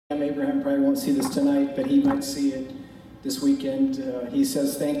Abraham probably won't see this tonight, but he might see it this weekend. He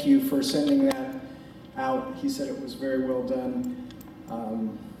says thank you for sending that out. He said it was very well done.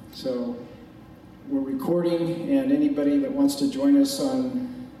 So we're recording, and anybody that wants to join us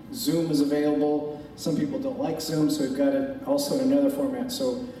on Zoom is available. Some people don't like Zoom, so we've got it also in another format.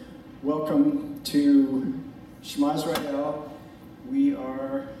 So welcome to Shema Israel. We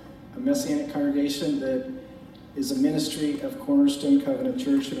are a messianic congregation that is a ministry of Cornerstone Covenant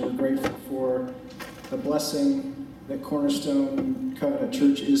Church, and we're grateful for the blessing that Cornerstone Covenant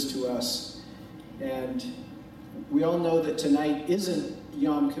Church is to us. And we all know that tonight isn't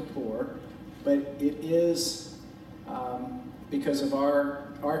Yom Kippur, but it is because of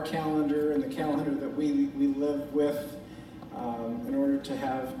our calendar and the calendar that we live with. In order to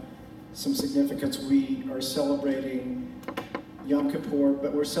have some significance, we are celebrating Yom Kippur,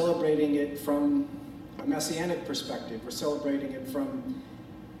 but we're celebrating it from a messianic perspective. We're celebrating it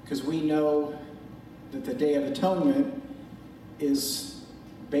because we know that the Day of Atonement is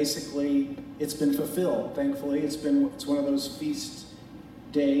basically, it's been fulfilled, thankfully. It's one of those feast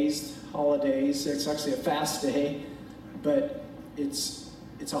days, holidays. It's actually a fast day, but it's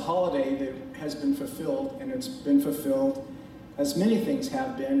a holiday that has been fulfilled, and it's been fulfilled as many things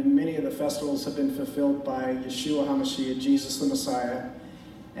have been. Many of the festivals have been fulfilled by Yeshua HaMashiach, Jesus the Messiah.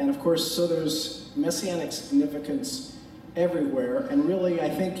 And of course, so there's messianic significance everywhere. And really, I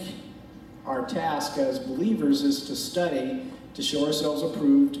think our task as believers is to study, to show ourselves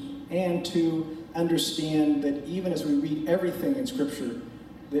approved, and to understand that even as we read everything in Scripture,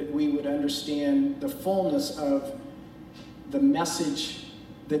 that we would understand the fullness of the message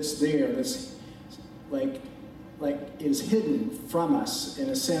that's there, that's like is hidden from us in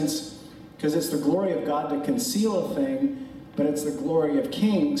a sense, because it's the glory of God to conceal a thing, but it's the glory of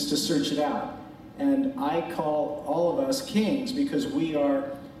kings to search it out. And I call all of us kings because we are,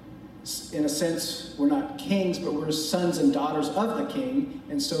 in a sense, we're not kings, but we're sons and daughters of the king.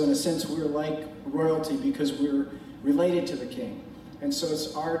 And so in a sense, we're like royalty because we're related to the king. And so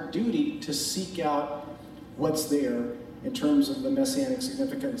it's our duty to seek out what's there in terms of the messianic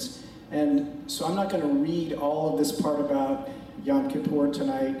significance. And so I'm not going to read all of this part about Yom Kippur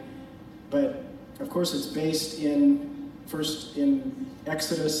tonight, but of course it's based first in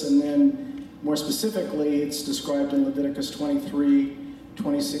Exodus, and then more specifically it's described in Leviticus 23,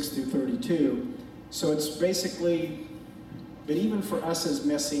 26 through 32. So it's basically, but even for us as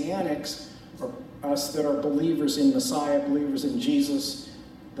messianics, or us that are believers in Messiah, believers in Jesus,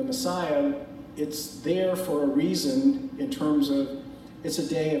 the Messiah, it's there for a reason in terms of it's a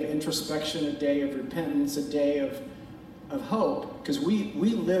day of introspection, a day of repentance, a day of hope, because we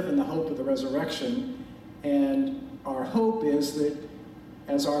live in the hope of the resurrection, and our hope is that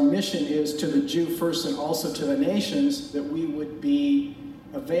as our mission is to the Jew first and also to the nations, that we would be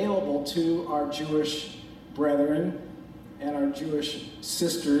available to our Jewish brethren and our Jewish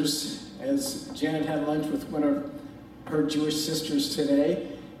sisters, as Janet had lunch with one of her Jewish sisters today,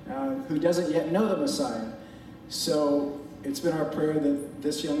 who doesn't yet know the Messiah. So it's been our prayer that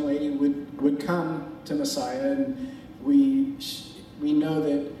this young lady would come to Messiah, and we know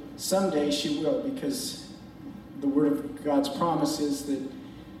that someday she will, because the word of God's promise is that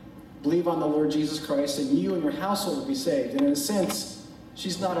believe on the Lord Jesus Christ and you and your household will be saved. And in a sense,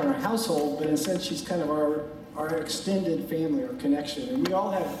 she's not in our household, but in a sense she's kind of our extended family or connection. And we all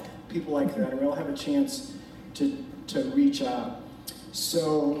have people like that, and we all have a chance to reach out.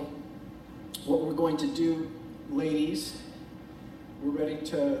 So what we're going to do, ladies, we're ready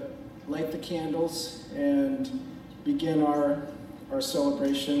to light the candles and begin our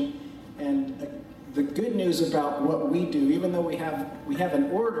celebration. And the good news about what we do, even though we have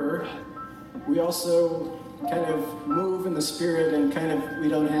an order, we also kind of move in the Spirit, and we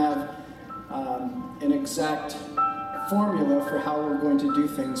don't have an exact formula for how we're going to do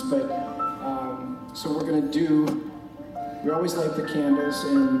things. But so we're going to we always light the candles,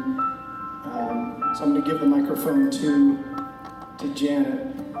 and so I'm going to give the microphone to Janet.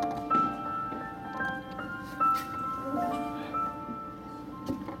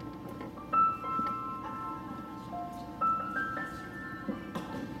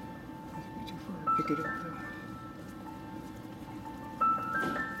 Pick it up though.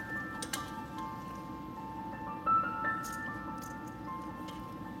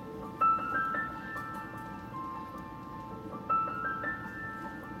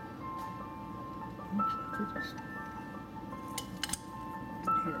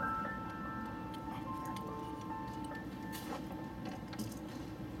 Here.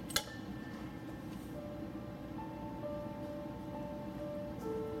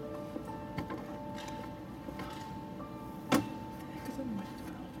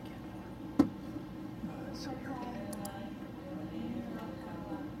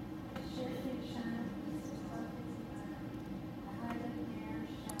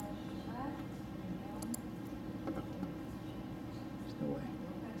 No way.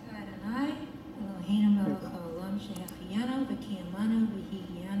 Adonai, Eloheinu melech haolam shehachianu v'kiyamanu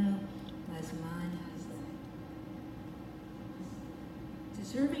v'higianu lazman hazeh.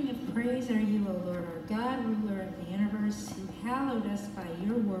 Deserving of praise are you, O Lord our God, ruler of the universe, who hallowed us by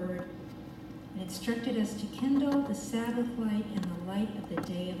your word and instructed us to kindle the Sabbath light in the light of the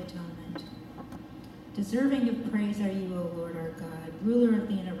Day of Atonement. Deserving of praise are you, O Lord our God, ruler of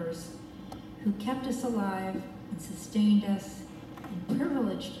the universe, who kept us alive and sustained us and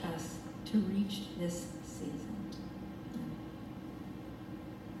privileged us to reach this season.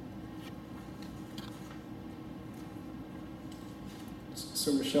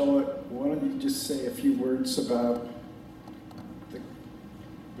 So Rochelle, why don't you just say a few words about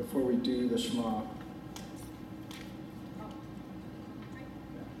before we do the Shema?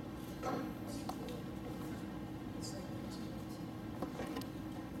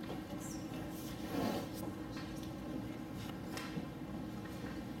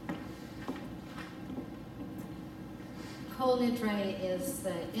 Kol Nidre is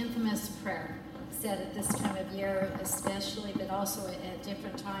the infamous prayer said at this time of year especially, but also at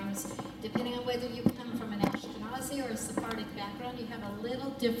different times. Depending on whether you come from an Ashkenazi or a Sephardic background, you have a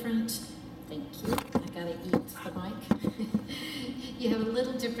little different, thank you, I gotta eat the mic. You have a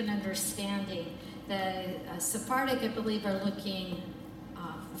little different understanding. The Sephardic, I believe, are looking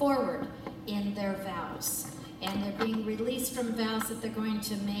forward in their vows. And they're being released from vows that they're going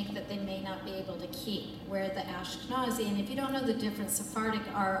to make that they may not be able to keep. Where the Ashkenazi, and if you don't know the difference, Sephardic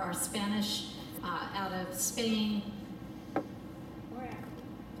are Spanish out of Spain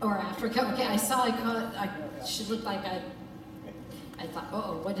or Africa. Okay, I saw she looked like I thought,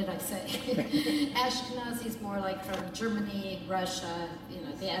 oh, what did I say? Ashkenazi is more like from Germany, Russia,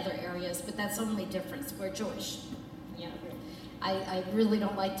 the other areas, but that's the only difference. We're Jewish. I really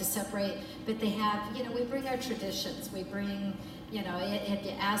don't like to separate, but they have, we bring our traditions. We bring, if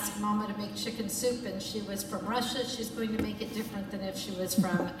you ask Mama to make chicken soup and she was from Russia, she's going to make it different than if she was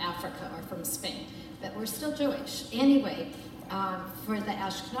from Africa or from Spain. But we're still Jewish. Anyway, for the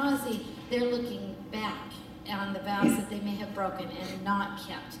Ashkenazi, they're looking back on the vows that they may have broken and not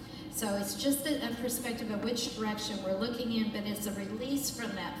kept. So it's just a perspective of which direction we're looking in, but it's a release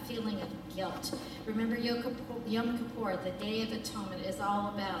from that feeling of guilt. Remember Yom Kippur, the Day of Atonement, is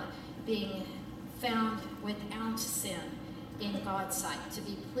all about being found without sin in God's sight, to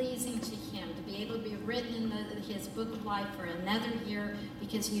be pleasing to Him, to be able to be written in His book of life for another year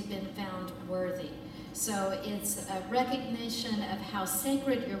because you've been found worthy. So it's a recognition of how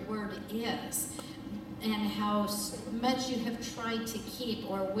sacred your word is, and how much you have tried to keep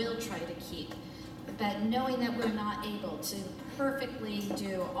or will try to keep. But knowing that we're not able to perfectly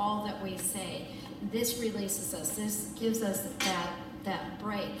do all that we say, this releases us. This gives us that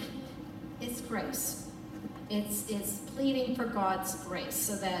break. It's grace. It's pleading for God's grace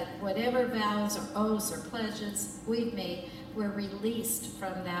so that whatever vows or oaths or pledges we've made, we're released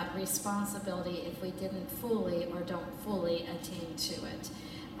from that responsibility if we didn't fully or don't fully attain to it.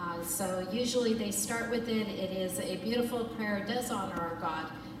 So usually they start with it. It is a beautiful prayer. It does honor our God,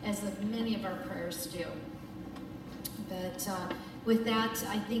 as many of our prayers do. But with that,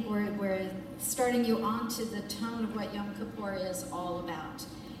 I think we're starting you onto the tone of what Yom Kippur is all about.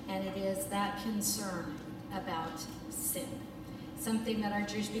 And it is that concern about sin. Something that our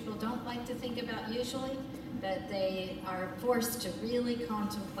Jewish people don't like to think about usually, but they are forced to really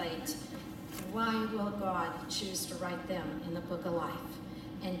contemplate, why will God choose to write them in the book of life?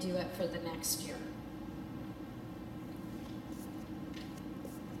 And do it for the next year.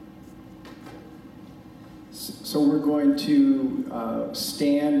 So we're going to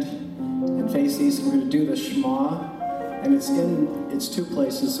stand and face east. We're going to do the Shema, and it's two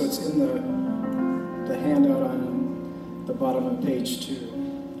places. So it's in the handout on the bottom of page 2.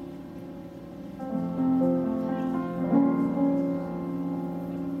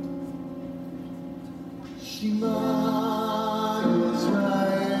 Shema.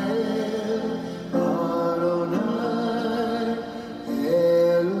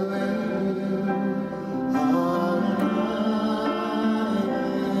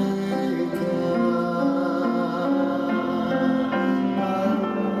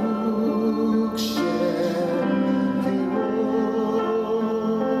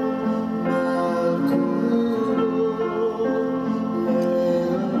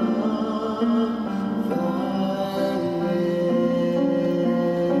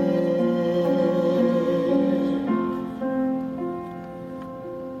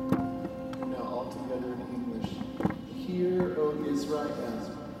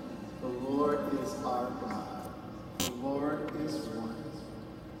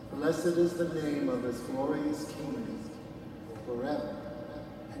 Blessed is the name of His glorious kingdom. forever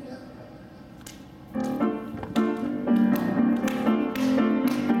and ever.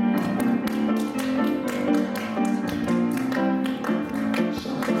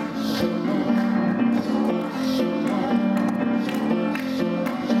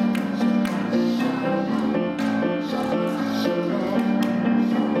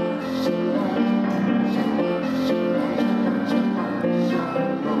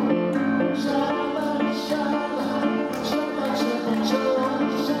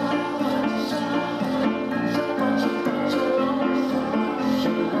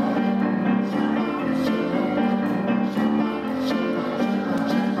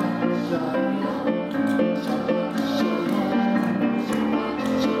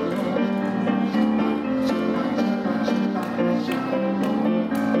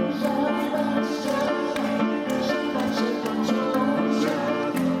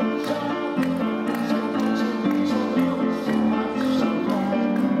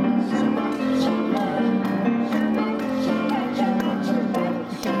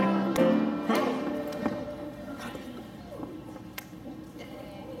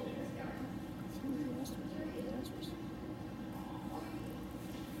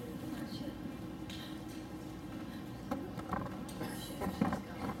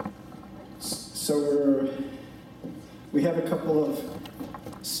 So we have a couple of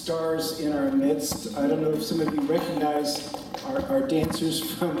stars in our midst. I don't know if some of you recognize our dancers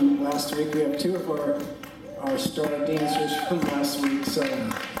from last week. We have two of our star dancers from last week. So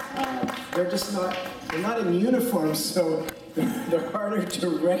they're not in uniform, so they're harder to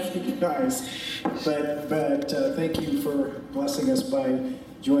recognize. But thank you for blessing us by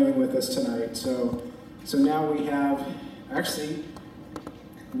joining with us tonight. So now we have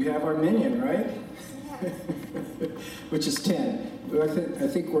our minion, right? Which is 10. I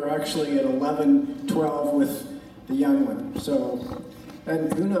think we're actually at 11, 12 with the young one. So,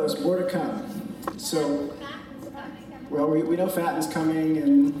 and who knows, more to come. So, well, we know Fatten's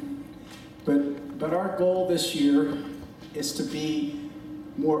coming, but our goal this year is to be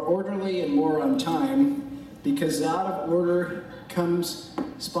more orderly and more on time, because out of order comes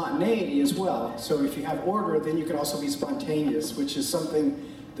spontaneity as well. So if you have order, then you can also be spontaneous, which is something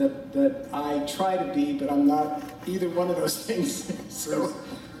that I try to be, but I'm not either one of those things. So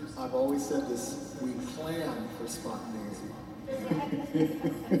I've always said this, we plan for spontaneity.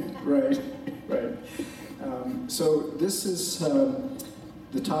 Right. So this is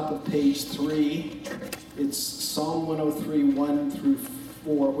the top of page 3. It's Psalm 103, 1 through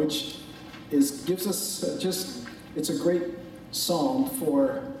 4, which gives us it's a great psalm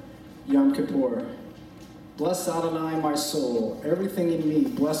for Yom Kippur. Bless Adonai, my soul, everything in me,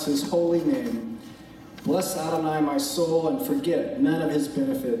 bless his holy name. Bless Adonai, my soul, and forget none of his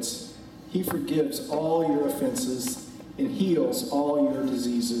benefits. He forgives all your offenses and heals all your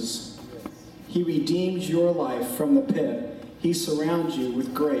diseases. He redeems your life from the pit. He surrounds you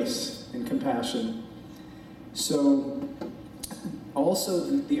with grace and compassion. So, also,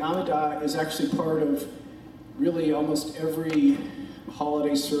 the Amidah is actually part of really almost every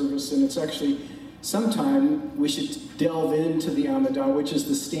holiday service, and it's actually sometime we should delve into the Amidah, which is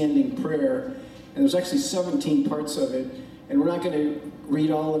the standing prayer. And there's actually 17 parts of it. And we're not going to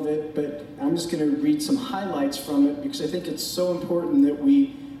read all of it, but I'm just going to read some highlights from it, because I think it's so important that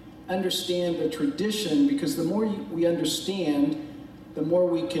we understand the tradition, because the more we understand, the more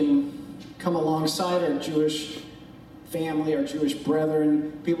we can come alongside our Jewish family, our Jewish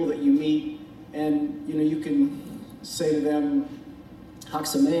brethren, people that you meet, and you can say to them, Chag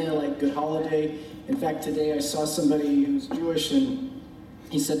Sameach, like good holiday. In fact, today I saw somebody who's Jewish, and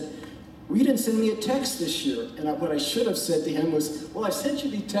he said, well, you didn't send me a text this year. And what I should have said to him was, well, I sent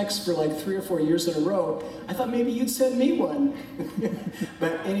you the text for like 3 or 4 years in a row. I thought maybe you'd send me one.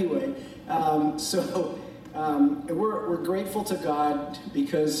 But anyway, we're grateful to God,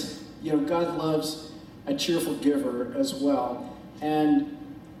 because God loves a cheerful giver as well. And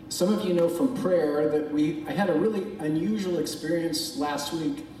some of you know from prayer that I had a really unusual experience last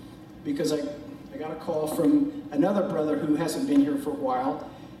week, because I got a call from another brother who hasn't been here for a while,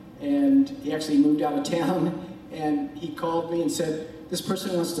 and he actually moved out of town, and he called me and said, this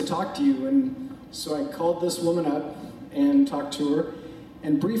person wants to talk to you. And so I called this woman up and talked to her,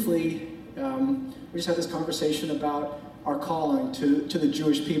 and briefly we just had this conversation about our calling to the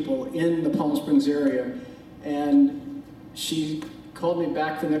Jewish people in the Palm Springs area. And she called me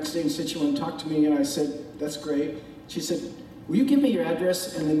back the next day and said she wanted to talk to me, and I said, that's great. She said, will you give me your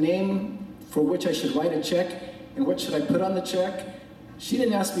address and the name for which I should write a check, and what should I put on the check? She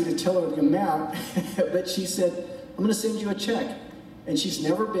didn't ask me to tell her the amount, but she said, I'm going to send you a check. And she's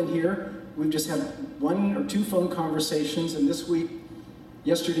never been here, we've just had 1 or 2 phone conversations, and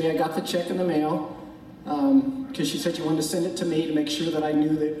yesterday I got the check in the mail, because she said she wanted to send it to me to make sure that I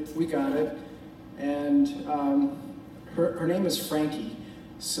knew that we got it. And her name is Frankie.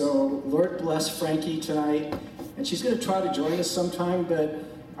 So Lord bless Frankie tonight. And she's going to try to join us sometime, but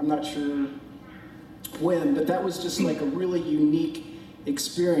I'm not sure when. But that was just like a really unique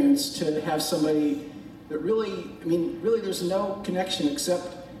experience to have somebody that really there's no connection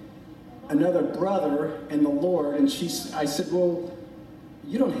except another brother and the Lord. And I said, well,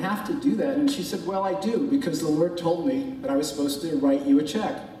 you don't have to do that. And she said, well, I do, because the Lord told me that I was supposed to write you a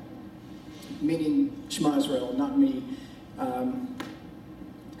check. Meaning Shema Israel, not me.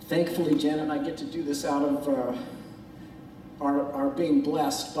 Thankfully, Janet and I get to do this out of our being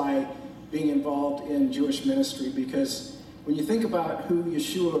blessed by being involved in Jewish ministry, because when you think about who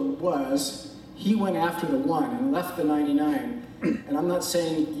Yeshua was, he went after the one and left the 99. And I'm not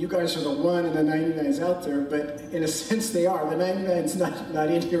saying you guys are the one and the 99 is out there, but in a sense they are. The 99 is not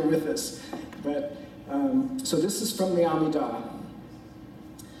in here with us. But so this is from the Amidah.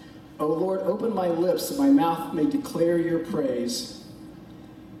 O Lord, open my lips that my mouth may declare your praise.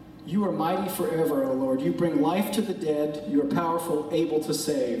 You are mighty forever, O Lord. You bring life to the dead. You are powerful, able to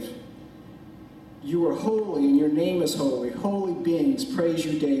save. You are holy, and your name is holy. Holy beings praise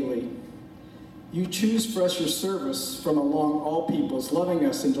you daily. You choose for us your service from among all peoples, loving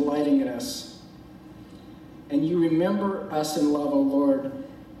us and delighting in us. And you remember us in love, O Lord,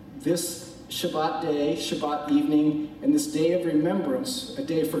 this Shabbat day, Shabbat evening, and this day of remembrance, a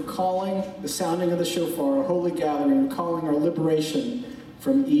day for calling the sounding of the shofar, a holy gathering, calling our liberation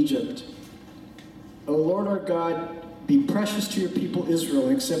from Egypt. O Lord our God, be precious to your people Israel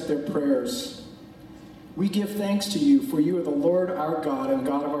and accept their prayers. We give thanks to you, for you are the Lord our God and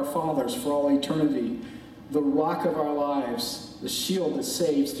God of our fathers for all eternity, the rock of our lives, the shield that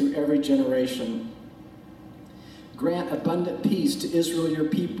saves through every generation. Grant abundant peace to Israel, your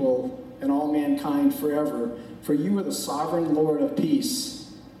people, and all mankind forever, for you are the sovereign Lord of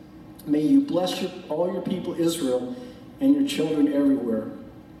peace. May you bless all your people Israel and your children everywhere,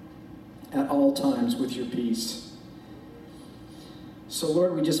 at all times with your peace. So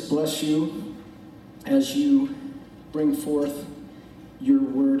Lord, we just bless you as you bring forth your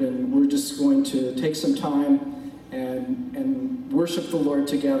word, and we're just going to take some time and worship the Lord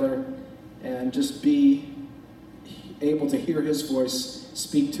together and just be able to hear his voice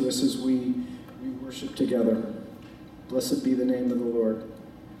speak to us as we worship together. Blessed be the name of the Lord.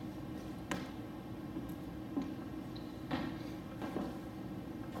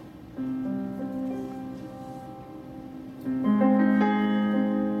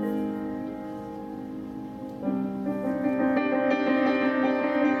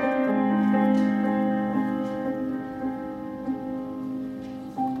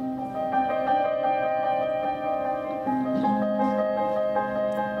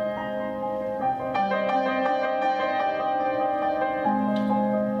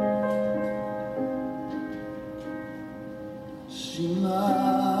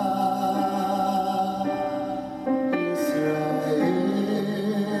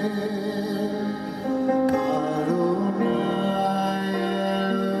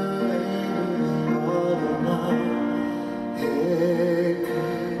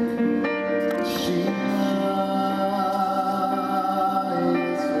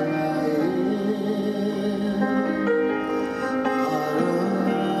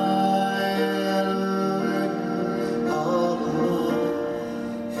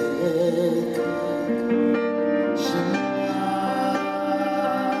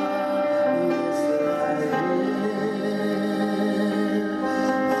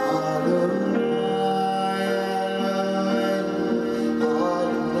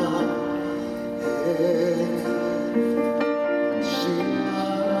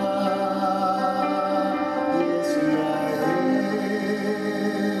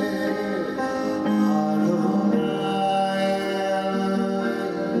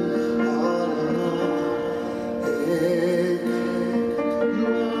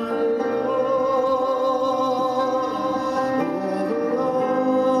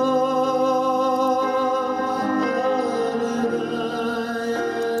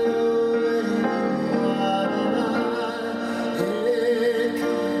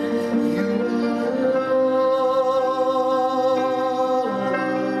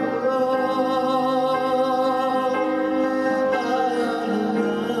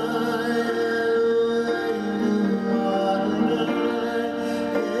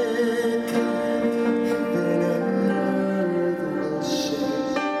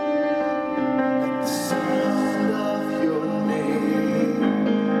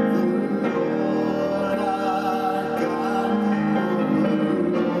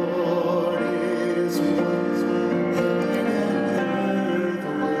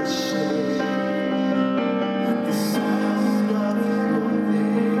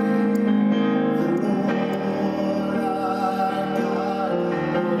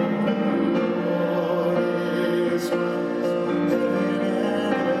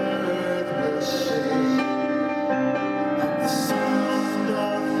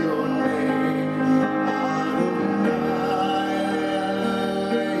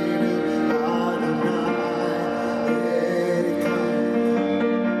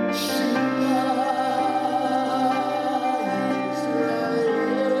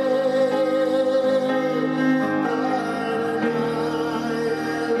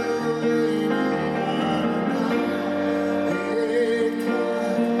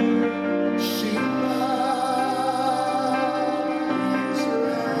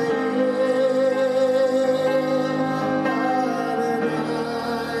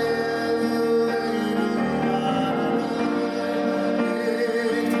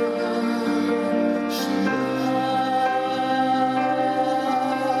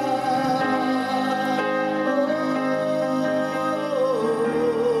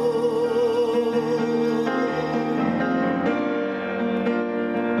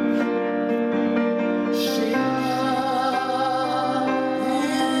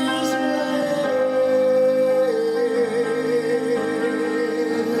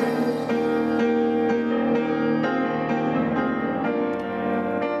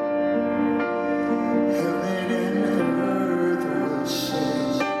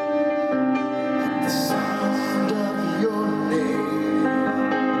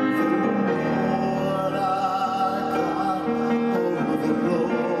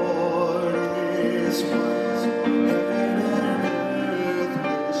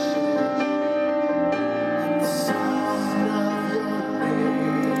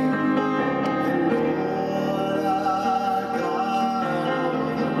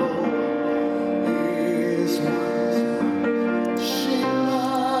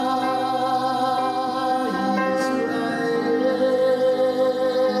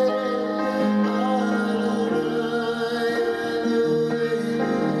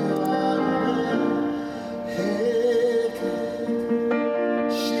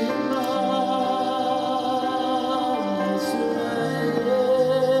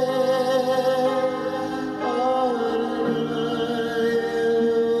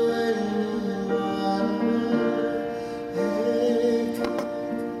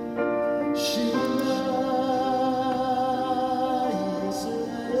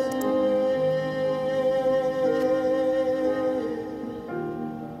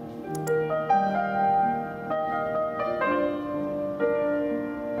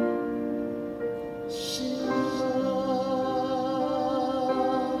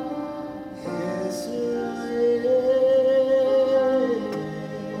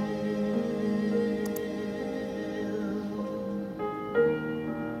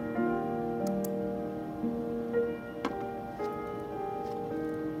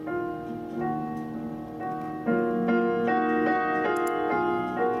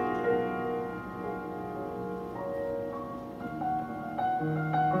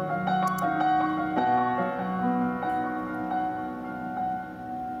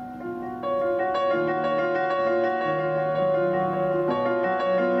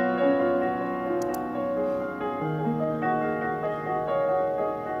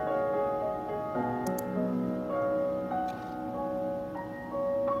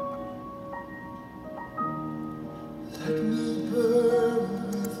 Let me burn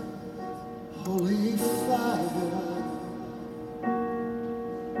with holy fire,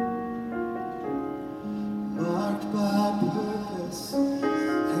 marked by purpose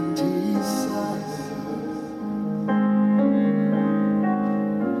and desire,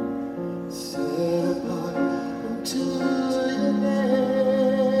 set apart unto your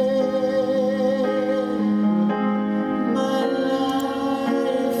name. My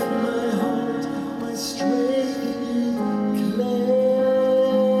life, my heart, my strength in you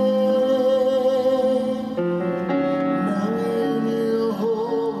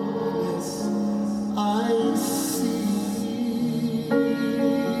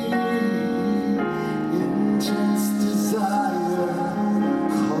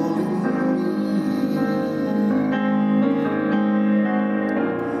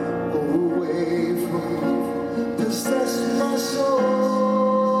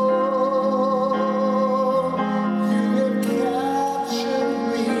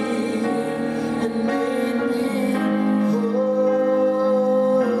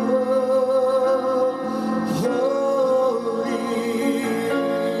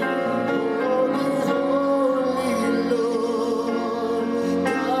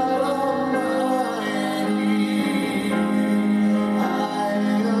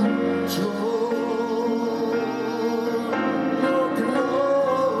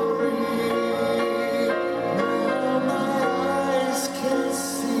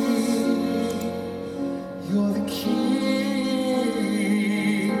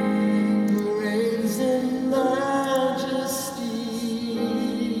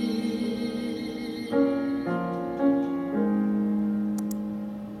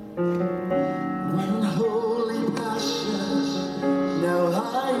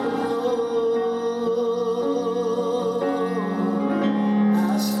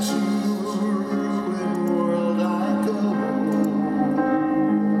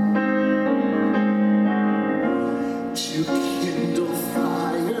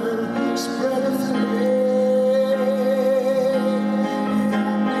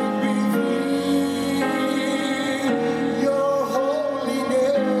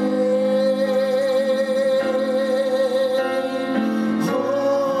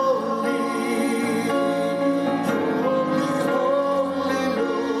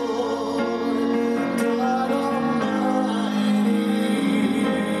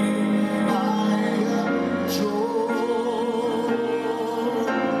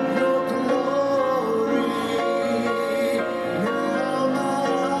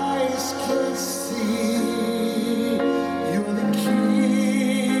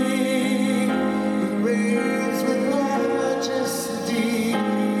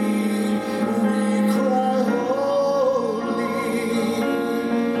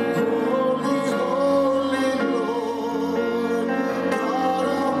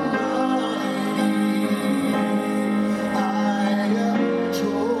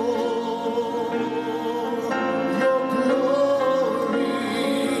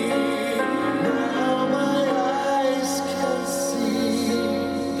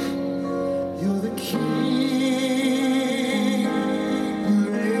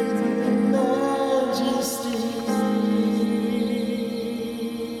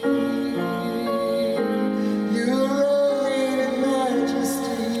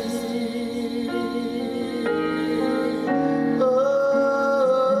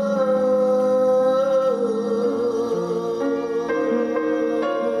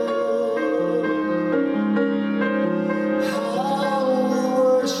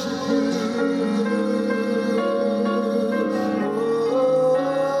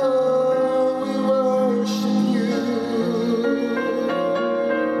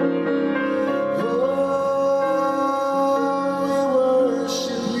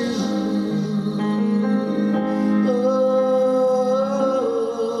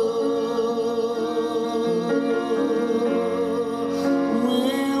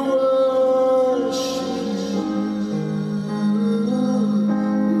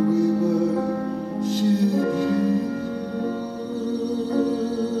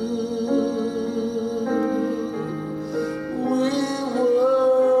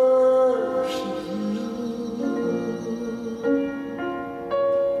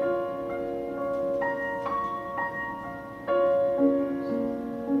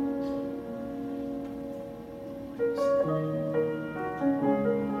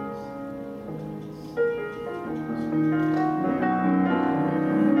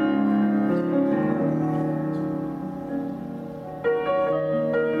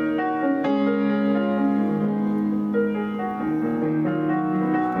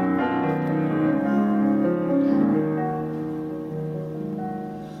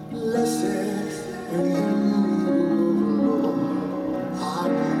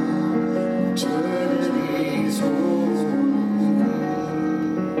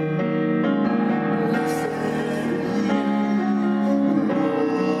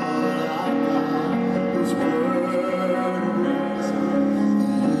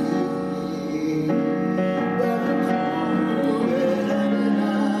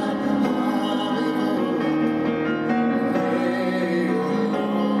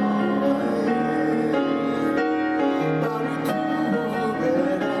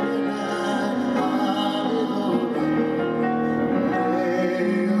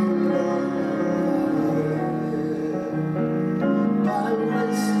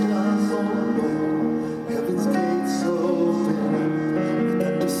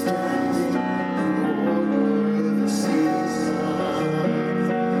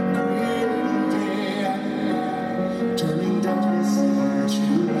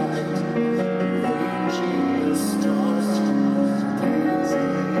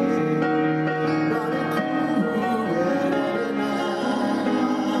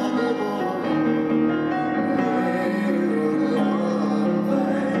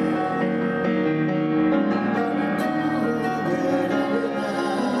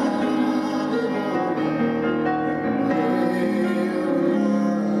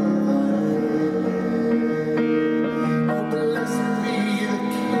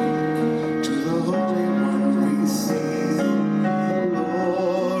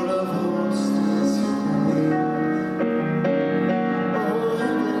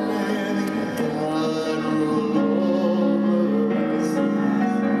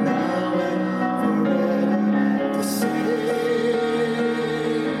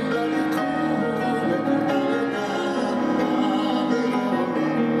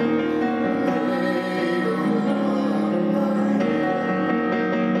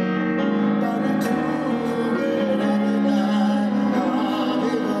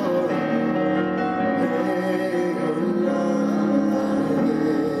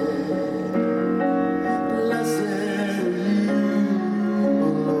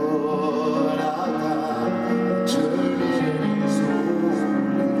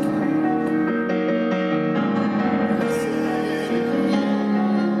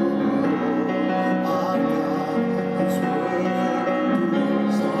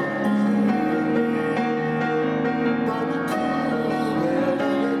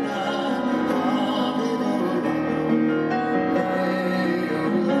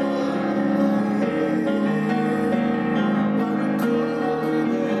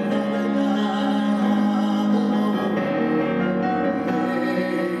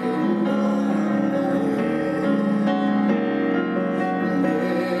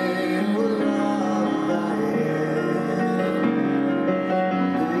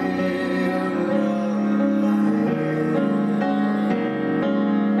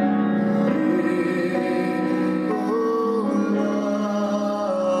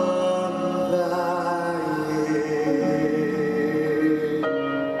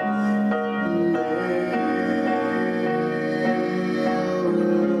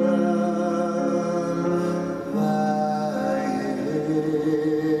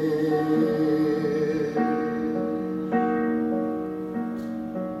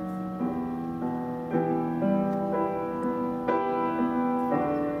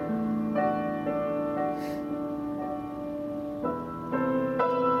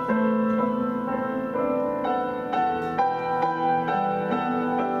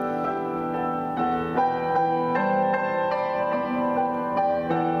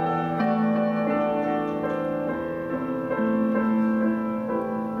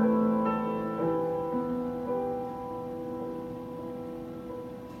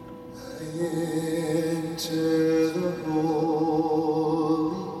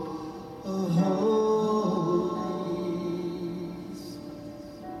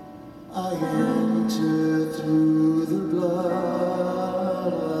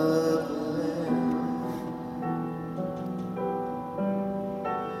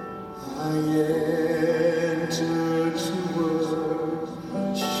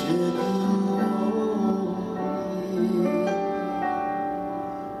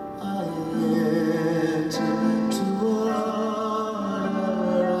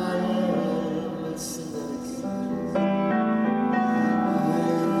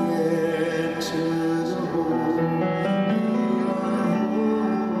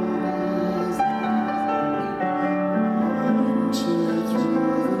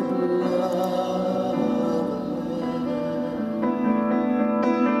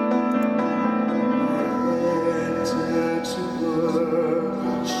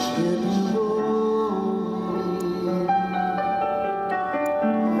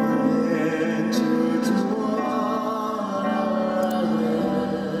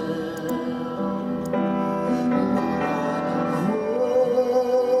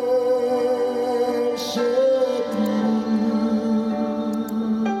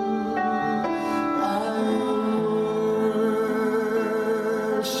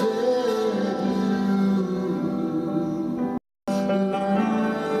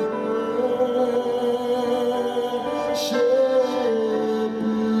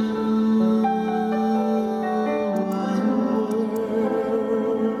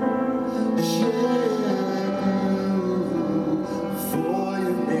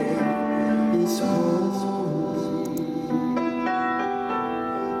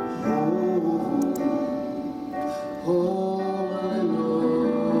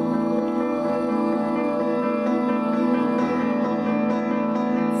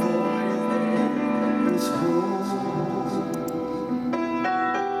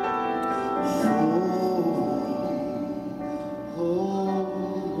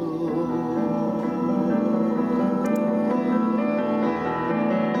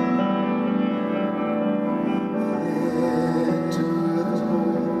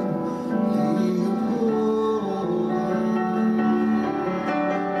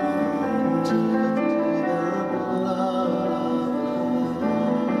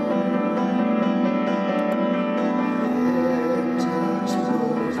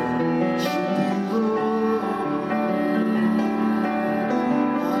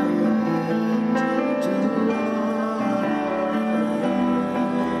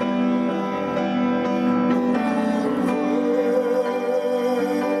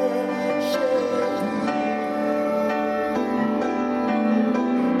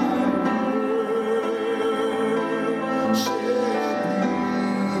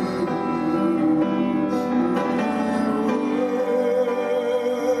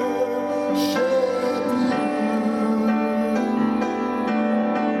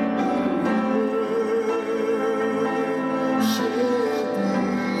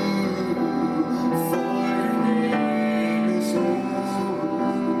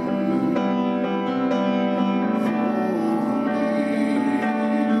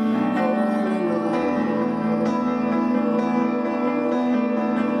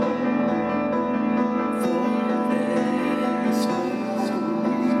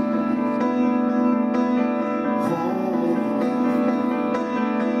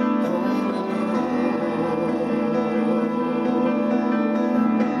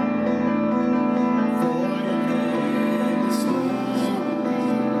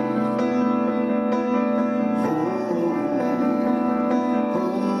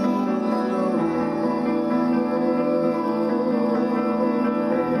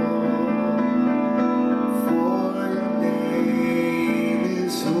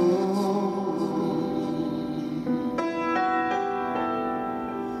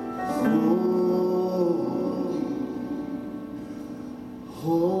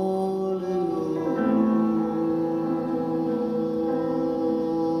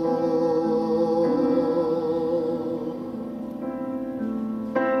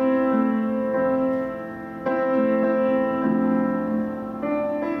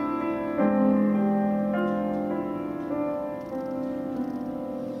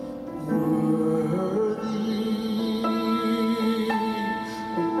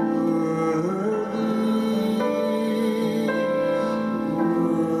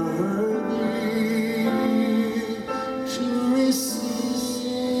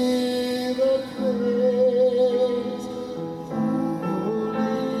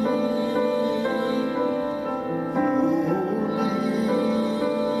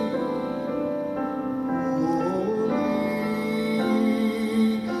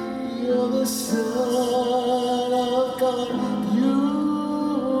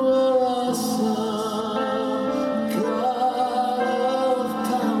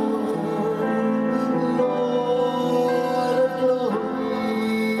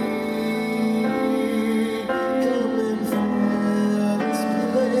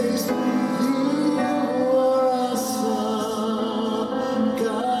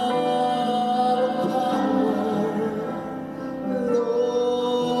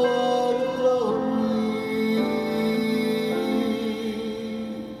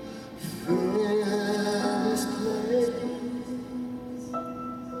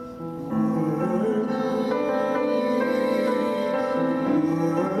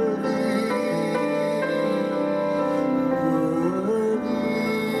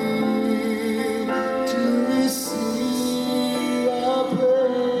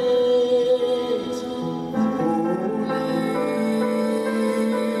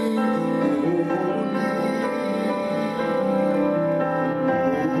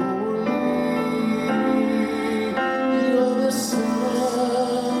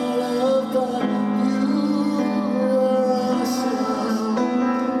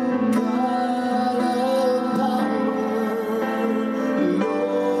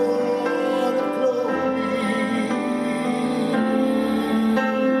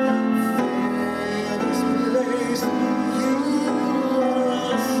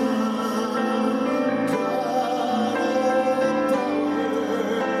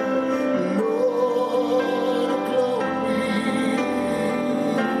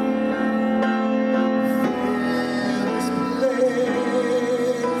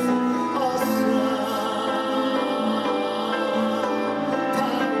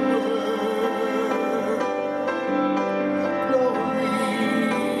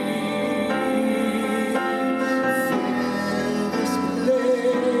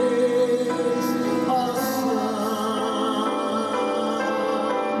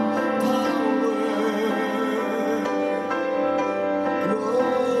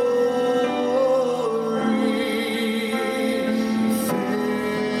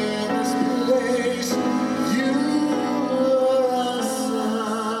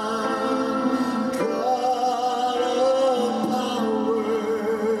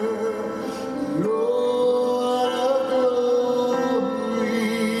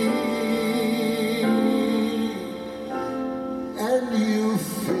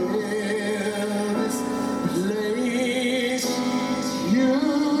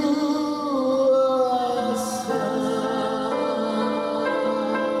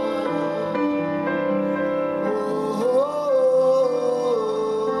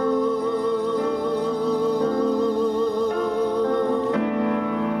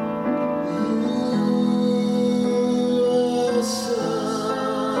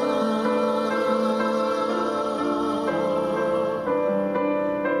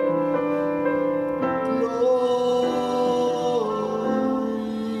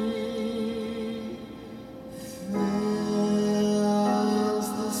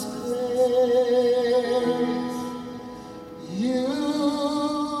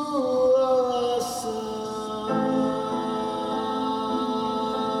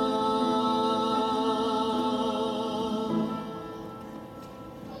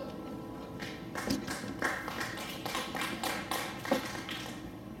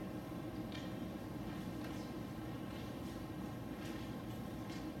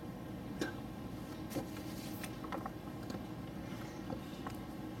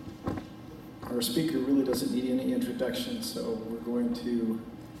our speaker really doesn't need any introduction, so we're going to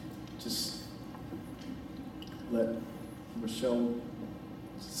just let Michelle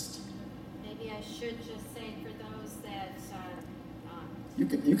just... Maybe I should just say for those that...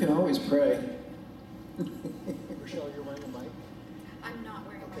 You can always pray. Rochelle, you're wearing a mic? I'm not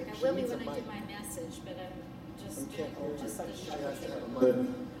wearing a Okay, mic. I she will be needs a when I do mic. my message, but I'm just We can't doing hear just you. the She show. has to have a But, mic.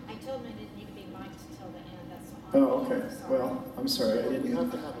 I told him I didn't need to be mic'd till the end. That's all. oh, okay. Sorry. Well, I'm sorry. I You didn't... have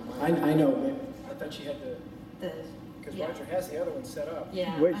to have a mic. I know, but I thought she had to... Because Yeah. Roger has the other one set up.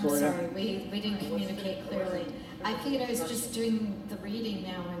 Yeah, Wait I'm for it. sorry, we didn't communicate clearly. I figured I was just doing the reading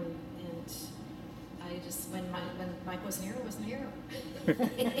now, and I just, when Mike wasn't here, I wasn't here.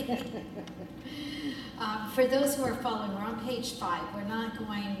 For those who are following, we're on page 5. We're not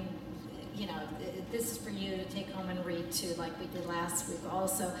going, this is for you to take home and read too, like we did last week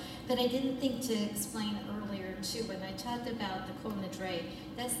also. But I didn't think to explain earlier too, when I talked about the Kol Nidre,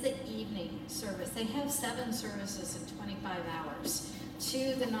 that's the evening service. They have 7 services in 25 hours,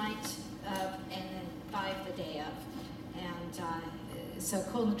 2 the night of, and then 5 the day of. And so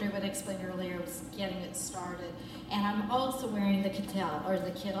Kol Nidre, what I explained earlier, was getting it started. And I'm also wearing the kittel, or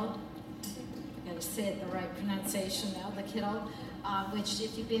the kittel. I gotta say it the right pronunciation now, the kittel. Which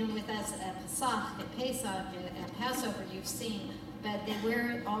if you've been with us at Pesach, at Passover, you've seen, but they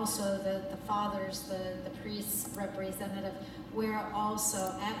wear it also, the fathers, the priests representative, wear it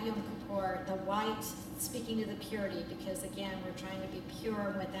also at Yom Kippur, the white, speaking to the purity, because again, we're trying to be pure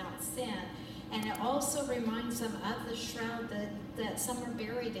and without sin. And it also reminds them of the shroud that some are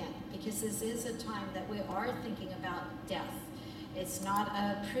buried in, because this is a time that we are thinking about death. It's not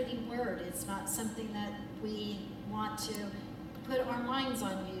a pretty word, it's not something that we want to put our minds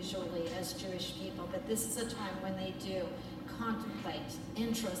on usually as Jewish people, but this is a time when they do contemplate,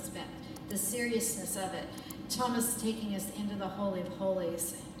 introspect, the seriousness of it. Thomas taking us into the Holy of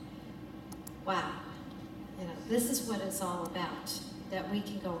Holies. Wow, this is what it's all about, that we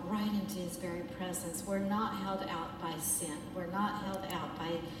can go right into his very presence. We're not held out by sin. We're not held out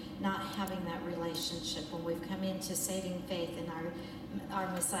by not having that relationship when we've come into saving faith in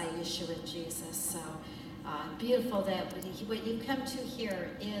our Messiah, Yeshua, Jesus. So beautiful that what you've come to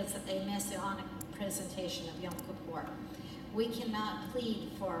here is a messianic presentation of Yom Kippur. We cannot plead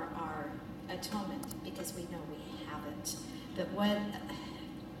for our atonement because we know we haven't. But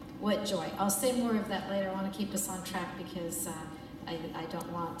what joy. I'll say more of that later. I want to keep us on track because I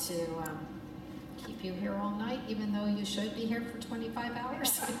don't want to keep you here all night, even though you should be here for 25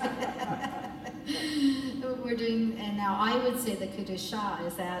 hours. We're doing, and now I would say the Kedusha.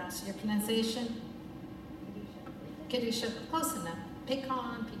 Is that your pronunciation? Kedusha, close enough.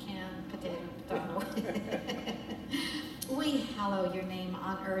 Pecan, potato, don't know. We hallow your name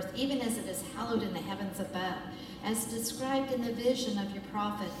on earth, even as it is hallowed in the heavens above, as described in the vision of your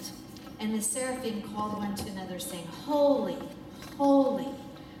prophet. And the seraphim called one to another, saying, Holy, holy,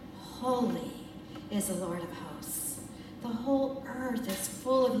 holy is the Lord of hosts. The whole earth is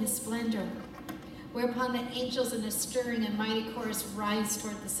full of his splendor. Whereupon the angels in a stirring and mighty chorus rise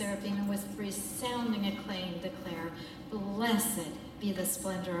toward the seraphim, and with resounding acclaim declare, Blessed be the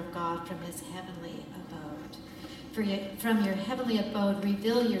splendor of God from his heavenly abode. From your heavenly abode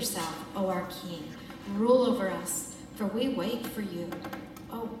reveal yourself, O our King. Rule over us, for we wait for you.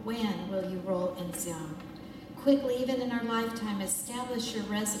 Oh, when will you rule in Zion? Quickly, even in our lifetime, establish your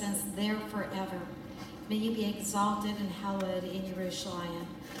residence there forever. May you be exalted and hallowed in Jerusalem,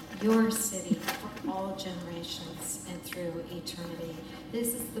 your city for all generations and through eternity.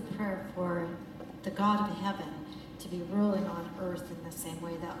 This is the prayer for the God of heaven to be ruling on earth in the same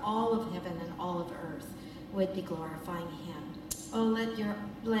way that all of heaven and all of earth would be glorifying him. Oh,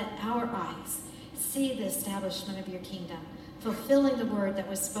 let our eyes see the establishment of your kingdom, fulfilling the word that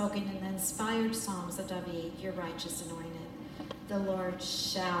was spoken in the inspired Psalms of David, your righteous anointed. The Lord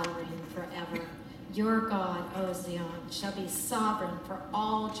shall reign forever. Your God, O Zion, shall be sovereign for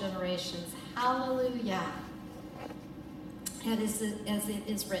all generations. Hallelujah. As it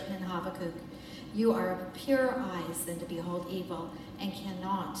is written in Habakkuk, you are of purer eyes than to behold evil, and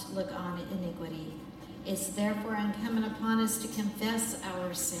cannot look on iniquity. It's therefore incumbent upon us to confess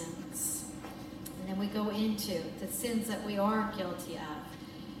our sins. And then we go into the sins that we are guilty of.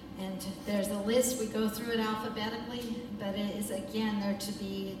 And there's a list, we go through it alphabetically, but it is, again, they're to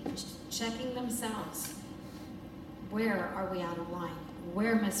be checking themselves. Where are we out of line?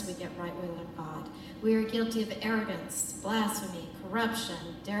 Where must we get right with our God? We are guilty of arrogance, blasphemy, corruption,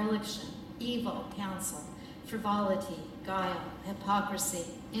 dereliction, evil counsel, frivolity, guile, hypocrisy,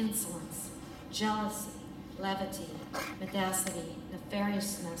 insolence, jealousy, levity, mendacity,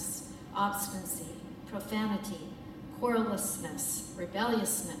 nefariousness, obstinacy, profanity, querulousness,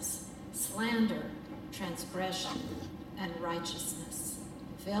 rebelliousness, slander, transgression, unrighteousness,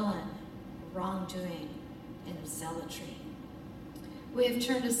 villain, wrongdoing, and zealotry. We have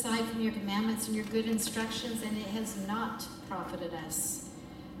turned aside from your commandments and your good instructions, and it has not profited us.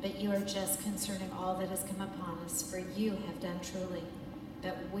 But you are just concerning all that has come upon us, for you have done truly,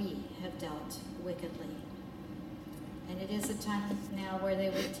 but we have dealt wickedly. And it is a time now where they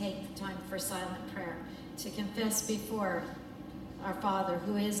would take the time for silent prayer to confess before our Father,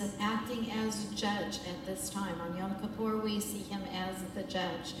 who is acting as judge at this time. On Yom Kippur, we see him as the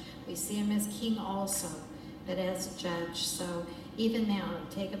judge. We see him as king also, but as a judge. So even now,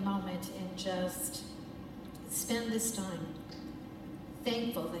 take a moment and just spend this time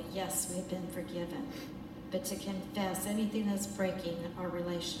thankful that yes, we've been forgiven, but to confess anything that's breaking our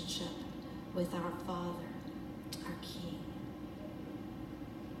relationship with our Father, our King.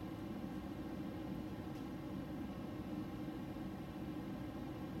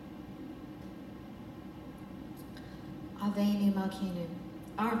 Avenu Malkinu,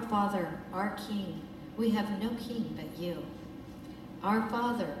 our Father, our King, we have no king but you. Our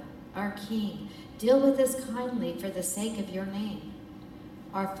Father, our King, deal with us kindly for the sake of your name.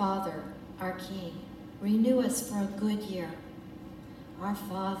 Our Father, our King, renew us for a good year. Our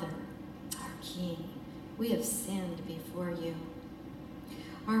Father, our King, we have sinned before you.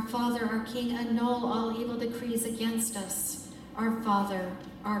 Our Father, our King, annul all evil decrees against us. Our Father,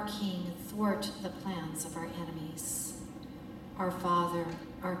 our King, thwart the plans of our enemies. Our Father,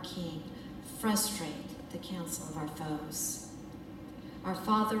 our King, frustrate the counsel of our foes. Our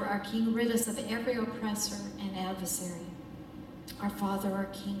Father, our King, rid us of every oppressor and adversary. Our Father, our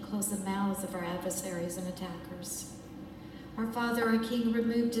King, close the mouths of our adversaries and attackers. Our Father, our King,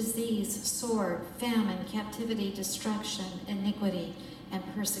 remove disease, sword, famine, captivity, destruction, iniquity, and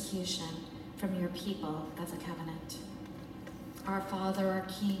persecution from your people of the covenant. Our Father, our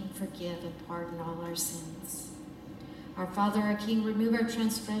King, forgive and pardon all our sins. Our Father, our King, remove our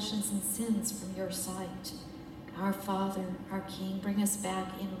transgressions and sins from your sight. Our Father, our King, bring us back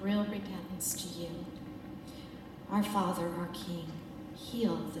in real repentance to you. Our Father, our King,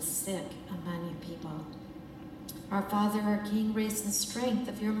 heal the sick among your people. Our Father, our King, raise the strength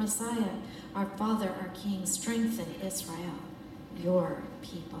of your Messiah. Our Father, our King, strengthen Israel, your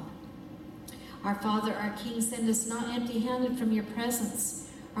people. Our Father, our King, send us not empty-handed from your presence.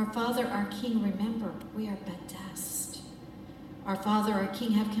 Our Father, our King, remember, we are but dust. Our Father, our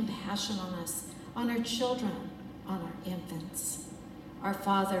King, have compassion on us, on our children, on our infants. Our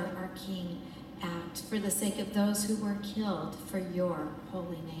Father, our King, act for the sake of those who were killed for your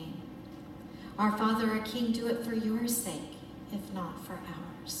holy name. Our Father, our King, do it for your sake, if not for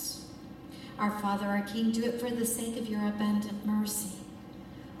ours. Our Father, our King, do it for the sake of your abundant mercy.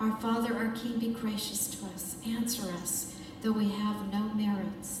 Our Father, our King, be gracious to us. Answer us, though we have no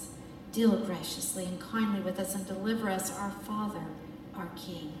merits. Deal graciously and kindly with us and deliver us, our Father, our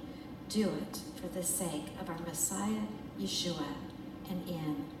King. Do it for the sake of our Messiah, Yeshua, and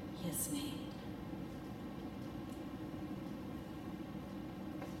in his name.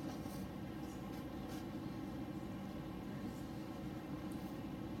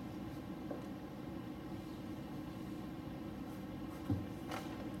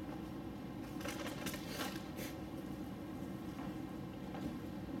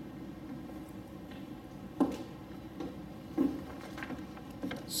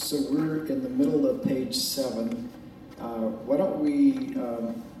 So we're in the middle of page 7. Why don't we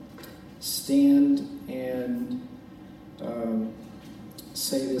stand and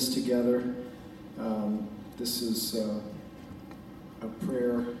say this together? This is a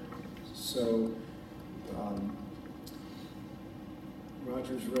prayer. So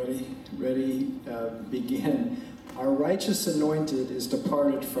Roger's ready. Begin. Our righteous anointed is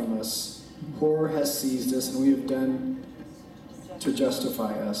departed from us. Horror has seized us, and we have done to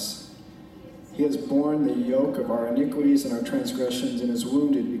justify us. He has borne the yoke of our iniquities and our transgressions, and is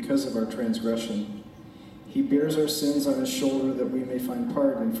wounded because of our transgression. He bears our sins on his shoulder, that we may find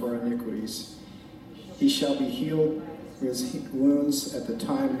pardon for our iniquities. He shall be healed. His wounds at the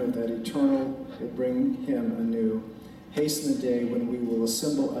time of that eternal will bring him anew. Hasten the day when we will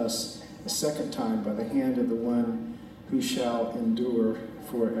assemble us a second time by the hand of the one who shall endure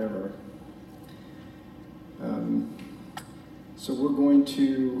forever. So we're going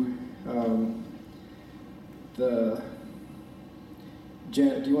to,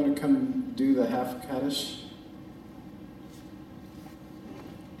 Janet, do you want to come do the half Kaddish?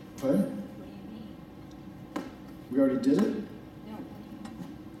 What? We already did it? No.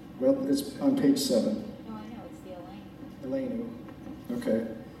 Well, it's on page 7. No, I know, it's the Elaine. Okay.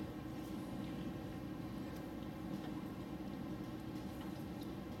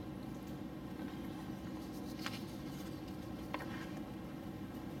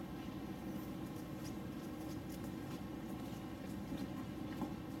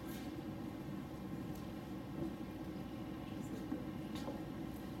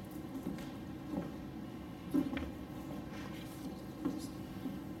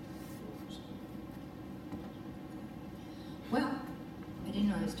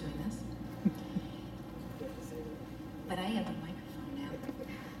 was doing this. But I have a microphone now.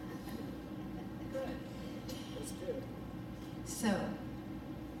 That's good. So, I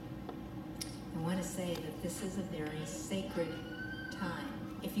want to say that this is a very sacred time,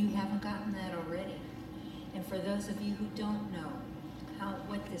 if you haven't gotten that already. And for those of you who don't know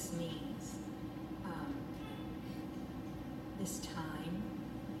what this means, this time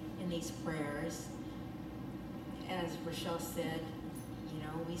and these prayers, as Rochelle said,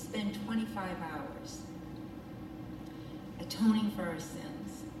 we spend 25 hours atoning for our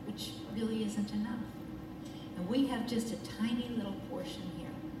sins, which really isn't enough. And we have just a tiny little portion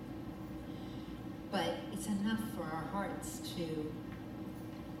here. But it's enough for our hearts to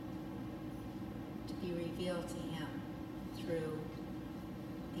be revealed to Him through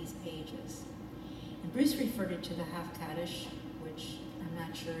these pages. And Bruce referred it to the Half Kaddish, which I'm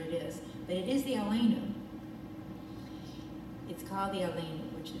not sure it is, but it is the Aleinu. It's called the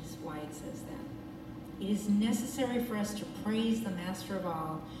Aleinu, which is why it says that. It is necessary for us to praise the Master of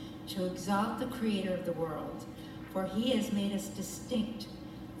all, to exalt the Creator of the world, for He has made us distinct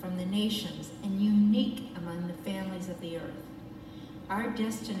from the nations and unique among the families of the earth. Our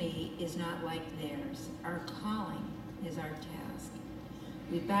destiny is not like theirs. Our calling is our task.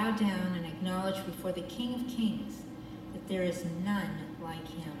 We bow down and acknowledge before the King of Kings that there is none like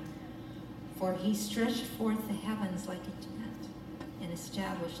Him. For He stretched forth the heavens like a tent and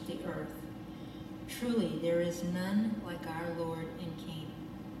established the earth. Truly, there is none like our Lord and King.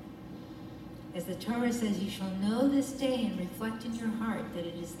 As the Torah says, you shall know this day and reflect in your heart that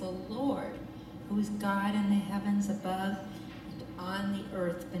it is the Lord who is God in the heavens above and on the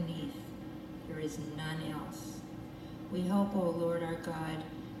earth beneath. There is none else. We hope, O Lord our God,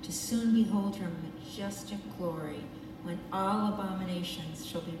 to soon behold your majestic glory, when all abominations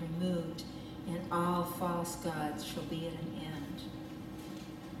shall be removed and all false gods shall be at an end.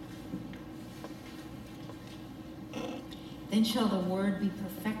 Then shall the word be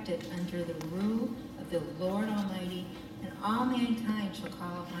perfected under the rule of the Lord Almighty, and all mankind shall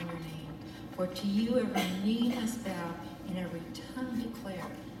call upon your name. For to you every knee must bow, and every tongue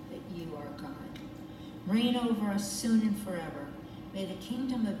declare that you are God. Reign over us soon and forever. May the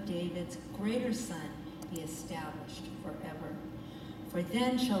kingdom of David's greater Son be established forever. For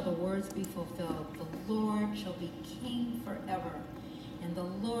then shall the words be fulfilled. The Lord shall be king forever, and the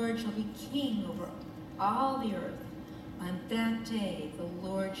Lord shall be king over all the earth. On that day the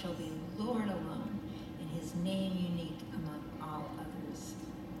Lord shall be Lord alone, and His name unique among all others.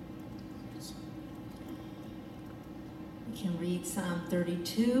 We can read Psalm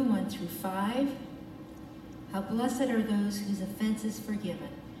 32, 1 through 5. How blessed are those whose offense is forgiven,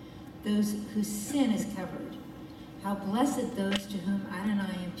 those whose sin is covered. How blessed those to whom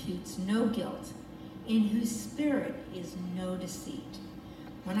Adonai imputes no guilt, in whose spirit is no deceit.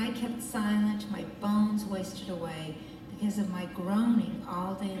 When I kept silent, my bones wasted away because of my groaning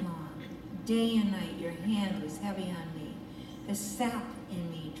all day long. Day and night your hand was heavy on me. The sap in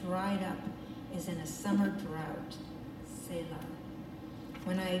me dried up as in a summer drought. Selah.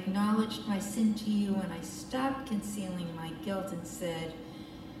 When I acknowledged my sin to you, and I stopped concealing my guilt and said,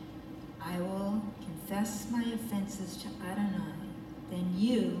 I will confess my offenses to Adonai, then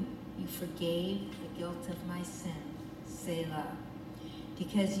you forgave the guilt of my sin. Selah.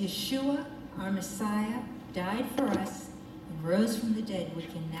 Because Yeshua, our Messiah, died for us and rose from the dead, we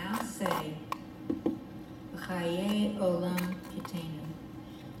can now say, V'chaye olam kitenu.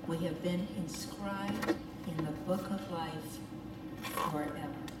 We have been inscribed in the book of life forever.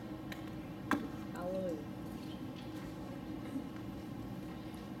 Hallelujah.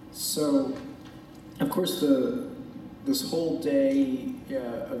 So, of course, this whole day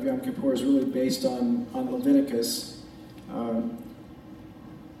of Yom Kippur is really based on Leviticus. You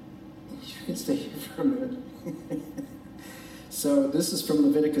can stay here for a minute. So this is from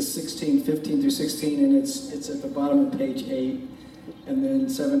Leviticus 16, 15 through 16, and it's at the bottom of page 8, and then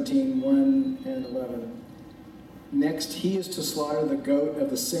 17, 1 and 11. Next, he is to slaughter the goat of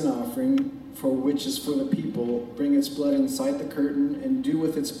the sin offering, for which is for the people, bring its blood inside the curtain, and do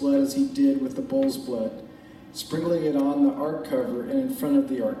with its blood as he did with the bull's blood, sprinkling it on the ark cover and in front of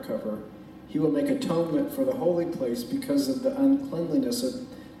the ark cover. He will make atonement for the holy place because of the uncleanliness of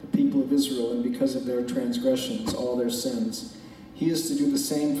the people of Israel and because of their transgressions, all their sins. He is to do the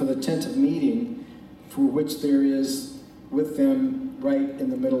same for the tent of meeting, for which there is with them right in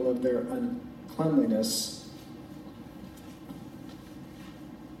the middle of their uncleanliness.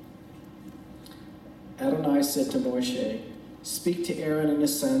 Adonai said to Moshe, speak to Aaron and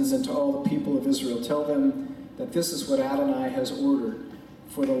his sons and to all the people of Israel. Tell them that this is what Adonai has ordered.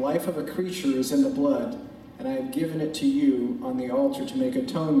 For the life of a creature is in the blood, and I have given it to you on the altar to make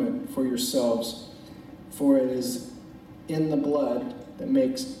atonement for yourselves, for it is in the blood that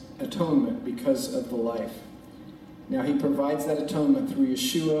makes atonement because of the life. Now he provides that atonement through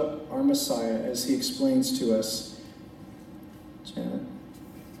Yeshua, our Messiah, as he explains to us. Janet?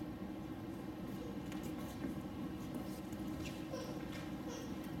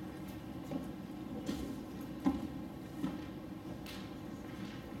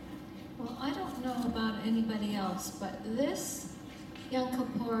 Well, I don't know about anybody else, but this Yom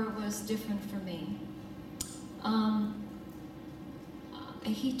Kippur was different for me.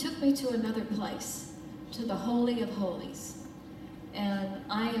 He took me to another place, to the Holy of Holies. And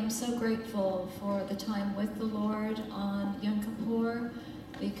I am so grateful for the time with the Lord on Yom Kippur,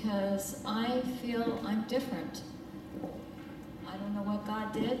 because I feel I'm different. I don't know what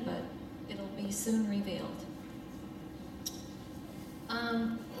God did, but it'll be soon revealed.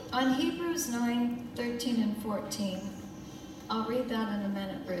 On Hebrews 9:13 and 14, I'll read that in a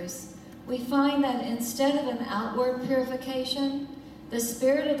minute, Bruce. We find that instead of an outward purification, the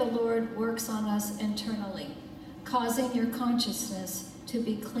Spirit of the Lord works on us internally, causing your consciousness to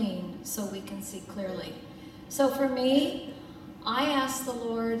be clean so we can see clearly. So for me, I ask the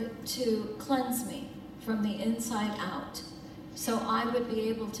Lord to cleanse me from the inside out, so I would be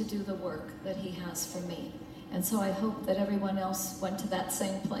able to do the work that he has for me. And so I hope that everyone else went to that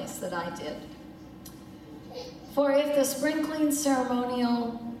same place that I did. For if the sprinkling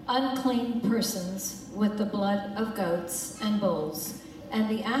ceremonial unclean persons with the blood of goats and bulls and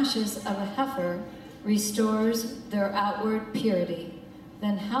the ashes of a heifer restores their outward purity,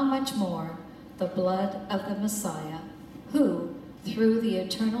 then how much more the blood of the Messiah, who, through the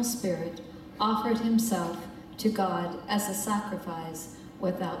eternal Spirit, offered himself to God as a sacrifice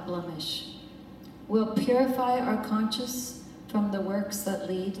without blemish, will purify our conscience from the works that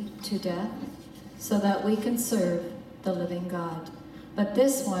lead to death, so that we can serve the living God. But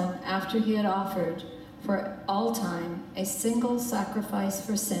this one, after he had offered for all time a single sacrifice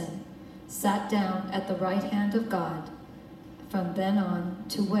for sin, sat down at the right hand of God, from then on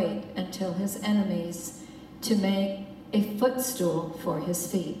to wait until his enemies, to make a footstool for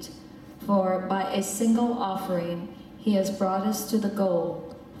his feet. For by a single offering he has brought us to the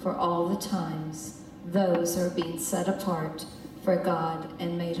goal for all the times. Those are being set apart for God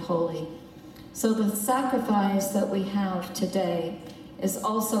and made holy. So the sacrifice that we have today is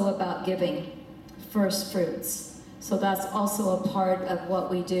also about giving first fruits. So that's also a part of what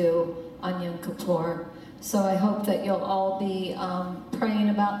we do on Yom Kippur. So I hope that you'll all be praying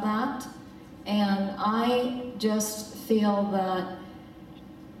about that. And I just feel that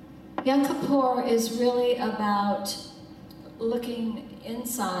Yom Kippur is really about looking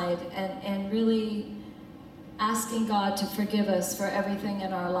inside and really asking God to forgive us for everything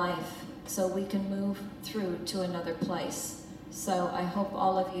in our life so we can move through to another place. So I hope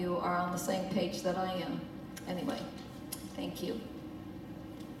all of you are on the same page that I am. Anyway, thank you.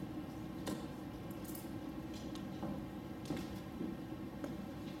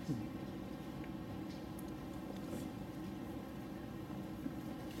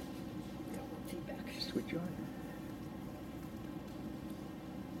 Switch on.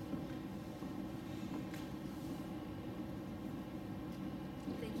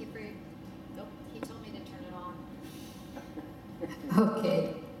 Thank you for your... Nope, he told me to turn it on.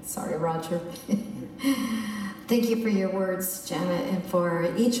 Okay, sorry, Roger. Thank you for your words, Janet, and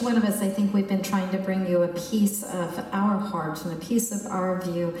for each one of us. I think we've been trying to bring you a piece of our heart and a piece of our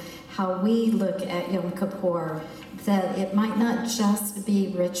view, how we look at Yom Kippur, that it might not just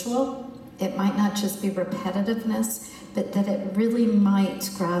be ritual, it might not just be repetitiveness, but that it really might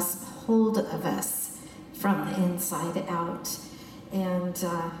grasp hold of us from the inside out. And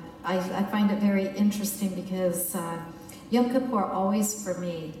I find it very interesting because Yom Kippur always, for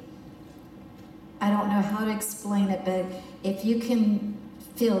me, I don't know how to explain it, but if you can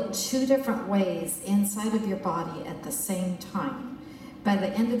feel two different ways inside of your body at the same time, by the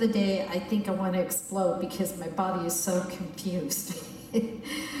end of the day, I think I want to explode because my body is so confused.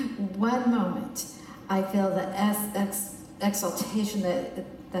 One moment, I feel the exaltation,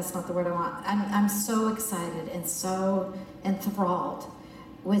 that's not the word I want. I'm so excited and so enthralled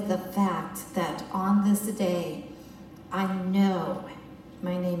with the fact that on this day, I know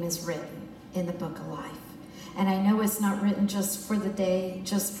my name is written in the book of life. And I know it's not written just for the day,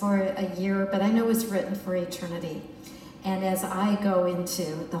 just for a year, but I know it's written for eternity. And as I go into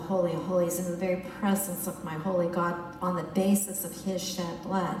the Holy of Holies, in the very presence of my holy God, on the basis of his shed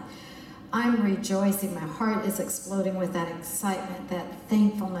blood, I'm rejoicing. My heart is exploding with that excitement, that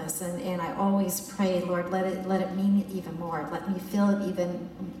thankfulness, and I always pray, Lord, let it mean even more. Let me feel it even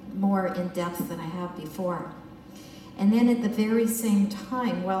more in depth than I have before. And then at the very same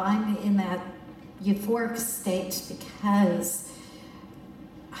time, while I'm in that euphoric state because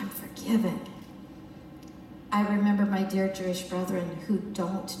I'm forgiven, I remember my dear Jewish brethren who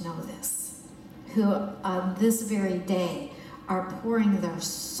don't know this, who on this very day are pouring their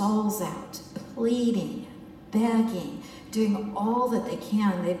souls out, pleading, begging, doing all that they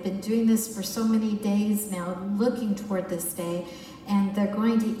can. They've been doing this for so many days now, looking toward this day, and they're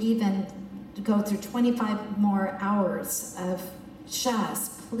going to even go through 25 more hours of shas,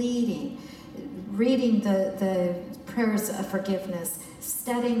 pleading, reading the prayers of forgiveness,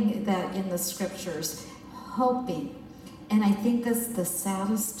 studying that in the scriptures, hoping. And I think that's the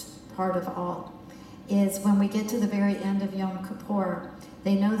saddest part of all, is when we get to the very end of Yom Kippur,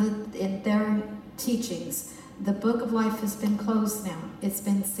 they know that in their teachings, the book of life has been closed now. It's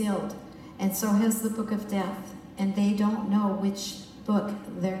been sealed. And so has the book of death. And they don't know which book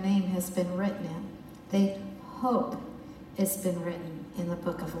their name has been written in. They hope it's been written in the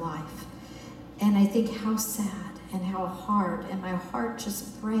book of life. And I think how sad and how hard, and my heart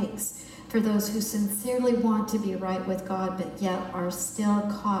just breaks for those who sincerely want to be right with God, but yet are still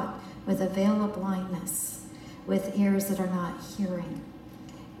caught with a veil of blindness, with ears that are not hearing.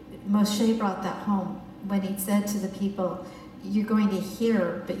 Moshe brought that home when he said to the people, you're going to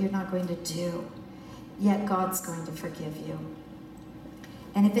hear, but you're not going to do. Yet God's going to forgive you.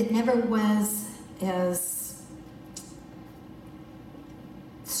 And if it never was as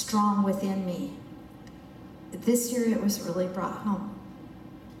strong within me, this year it was really brought home.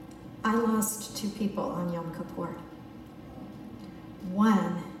 I lost 2 people on Yom Kippur.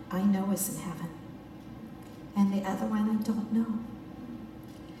 One I know is in heaven, and the other one I don't know.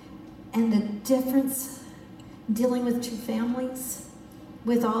 And the difference dealing with 2 families,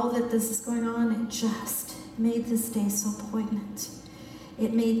 with all that this is going on, it just made this day so poignant.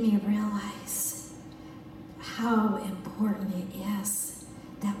 It made me realize how important it is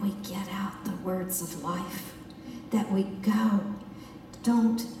that we get out the words of life, that we go.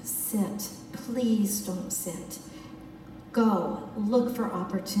 Don't sit. Please don't sit. Go. Look for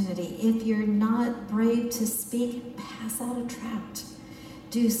opportunity. If you're not brave to speak, pass out a tract.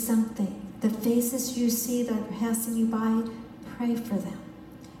 Do something. The faces you see that are passing you by, pray for them.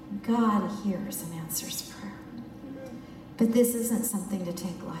 God hears and answers prayer. But this isn't something to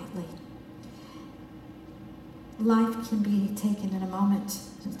take lightly. Life can be taken in a moment.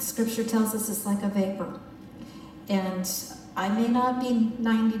 Scripture tells us it's like a vapor. And I may not be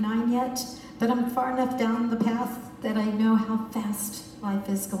 99 yet, but I'm far enough down the path that I know how fast life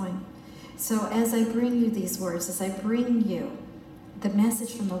is going. So as I bring you these words, as I bring you the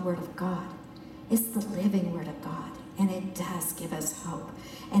message from the Word of God, it's the living Word of God, and it does give us hope.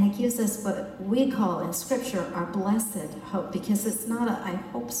 And it gives us what we call in Scripture our blessed hope, because it's not a I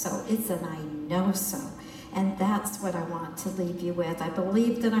hope so, it's an I know so. And that's what I want to leave you with. I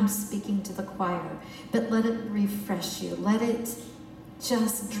believe that I'm speaking to the choir, but let it refresh you. Let it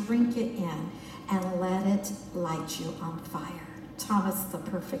just drink it in and let it light you on fire. Thomas, the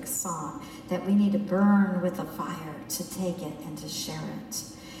perfect song, that we need to burn with a fire to take it and to share it.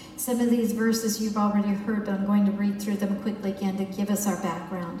 Some of these verses you've already heard, but I'm going to read through them quickly again to give us our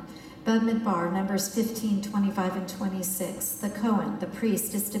background. Bamidbar, Numbers 15, 25, and 26. The Cohen, the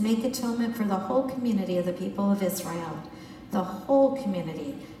priest, is to make atonement for the whole community of the people of Israel. The whole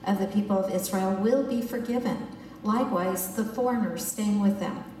community of the people of Israel will be forgiven. Likewise, the foreigners staying with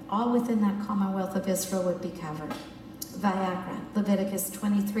them, all within that commonwealth of Israel, would be covered. Vayakra, Leviticus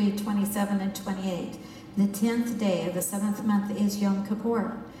 23, 27, and 28. The 10th day of the 7th month is Yom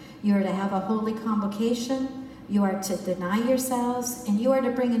Kippur. You are to have a holy convocation. You are to deny yourselves, and you are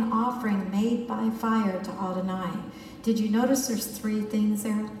to bring an offering made by fire to Adonai. Did you notice there's 3 things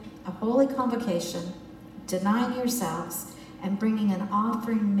there? A holy convocation, denying yourselves, and bringing an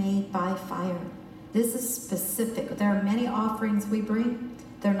offering made by fire. This is specific. There are many offerings we bring.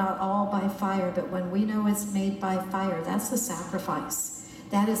 They're not all by fire, but when we know it's made by fire, that's a sacrifice.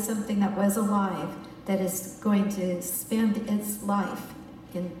 That is something that was alive, that is going to spend its life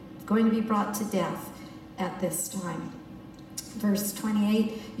in going to be brought to death at this time. Verse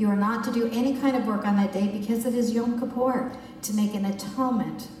 28, you are not to do any kind of work on that day because it is Yom Kippur, to make an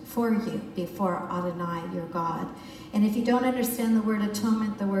atonement for you before Adonai, your God. And if you don't understand the word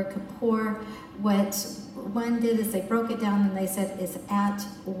atonement, the word Kippur, what one did is they broke it down and they said is at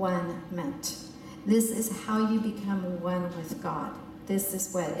one meant. This is how you become one with God. this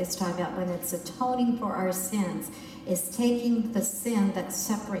is what it's talking about when it's atoning for our sins, is taking the sin that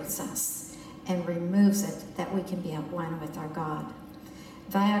separates us and removes it, that we can be at one with our God.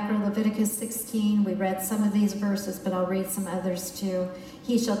 Vayakra Leviticus 16, we read some of these verses, but I'll read some others too.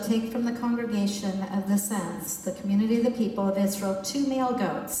 He shall take from the congregation of the saints, the community of the people of Israel, 2 male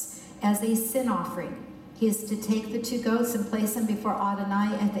goats as a sin offering. He is to take the 2 goats and place them before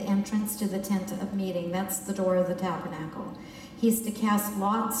Adonai at the entrance to the tent of meeting. That's the door of the tabernacle. He is to cast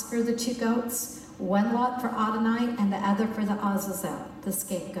lots for the 2 goats, 1 lot for Adonai and the other for the Azazel, the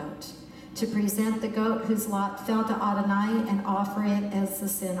scapegoat, to present the goat whose lot fell to Adonai and offer it as the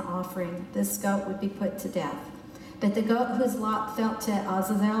sin offering. This goat would be put to death. But the goat whose lot fell to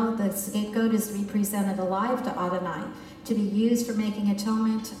Azazel, the scapegoat, is to be presented alive to Adonai, to be used for making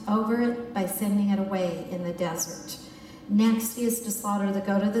atonement over it by sending it away in the desert. Next, he is to slaughter the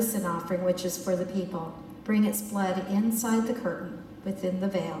goat of the sin offering, which is for the people. Bring its blood inside the curtain, within the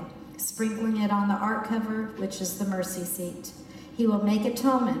veil, sprinkling it on the ark cover, which is the mercy seat. He will make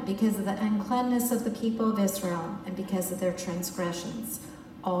atonement because of the uncleanness of the people of Israel and because of their transgressions,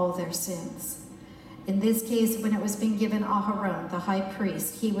 all their sins. In this case, when it was being given Aharon, the high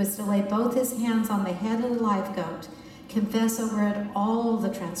priest, he was to lay both his hands on the head of the live goat, confess over it all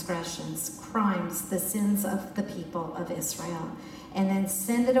the transgressions, crimes, the sins of the people of Israel, and then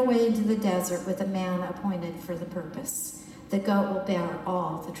send it away into the desert with a man appointed for the purpose. The goat will bear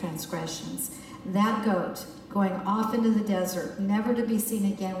all the transgressions. That goat, going off into the desert, never to be seen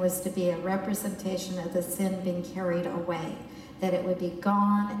again, was to be a representation of the sin being carried away, that it would be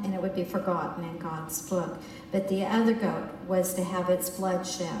gone and it would be forgotten in God's book. But the other goat was to have its blood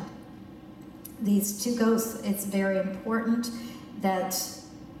shed. These 2 goats, it's very important that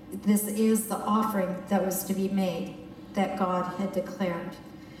this is the offering that was to be made, that God had declared.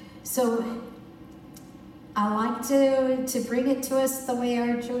 So I like to bring it to us the way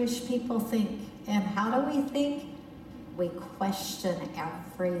our Jewish people think. And how do we think? We question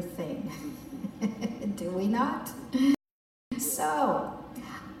everything. Do we not? So,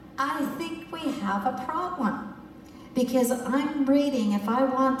 I think we have a problem. Because I'm reading, if I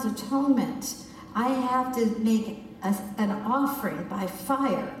want atonement, I have to make an offering by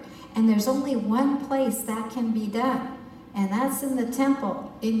fire. And there's only one place that can be done. And that's in the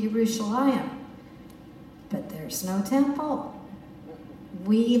temple in Jerusalem. But there's no temple.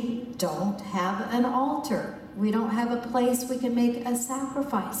 We don't have an altar. We don't have a place we can make a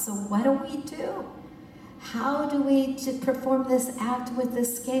sacrifice. So what do? How do we perform this act with the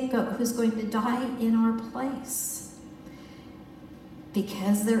scapegoat who's going to die in our place?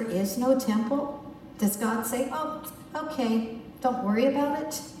 Because there is no temple? Does God say, oh, okay, don't worry about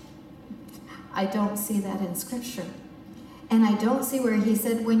it? I don't see that in Scripture. And I don't see where he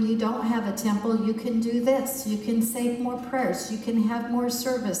said, when you don't have a temple, you can do this. You can say more prayers. You can have more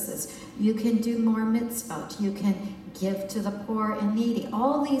services. You can do more mitzvot. You can give to the poor and needy.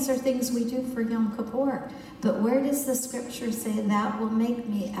 All these are things we do for Yom Kippur. But where does the Scripture say that will make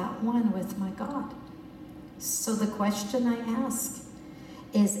me at one with my God? So the question I ask,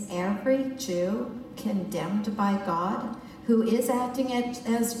 is every Jew condemned by God who is acting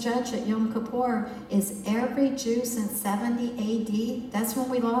as judge at Yom Kippur? Is every Jew since 70 AD? That's when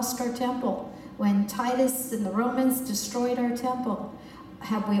we lost our temple, when Titus and the Romans destroyed our temple.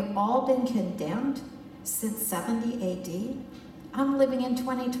 Have we all been condemned since 70 AD? I'm living in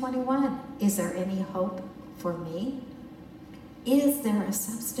 2021. Is there any hope for me? Is there a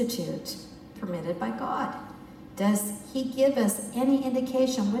substitute permitted by God? Does he give us any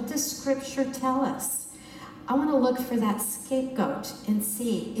indication? What does Scripture tell us? I want to look for that scapegoat and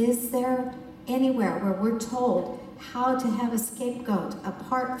see, is there anywhere where we're told how to have a scapegoat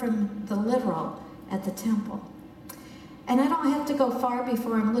apart from the literal at the temple? And I don't have to go far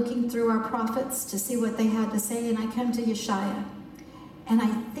before I'm looking through our prophets to see what they had to say, and I come to Yeshaya. And I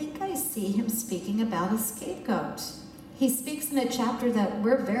think I see him speaking about a scapegoat. He speaks in a chapter that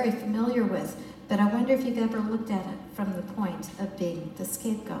we're very familiar with, but I wonder if you've ever looked at it from the point of being the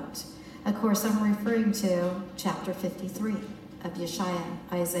scapegoat. Of course, I'm referring to chapter 53 of Yeshaya,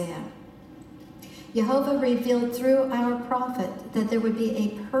 Isaiah. Jehovah revealed through our prophet that there would be a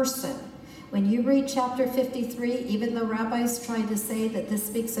person. When you read chapter 53, even though rabbis try to say that this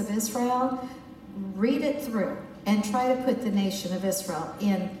speaks of Israel, read it through and try to put the nation of Israel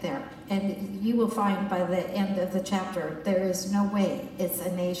in there. And you will find by the end of the chapter, there is no way it's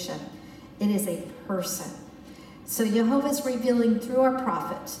a nation. It is a person. So Jehovah's revealing through our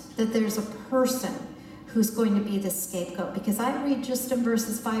prophet that there's a person who's going to be the scapegoat. Because I read just in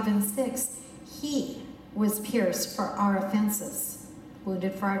verses 5 and 6, he was pierced for our offenses,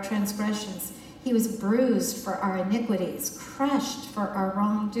 wounded for our transgressions. He was bruised for our iniquities, crushed for our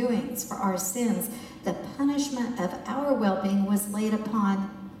wrongdoings, for our sins. The punishment of our well-being was laid upon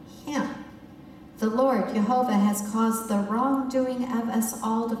him. The Lord, Jehovah, has caused the wrongdoing of us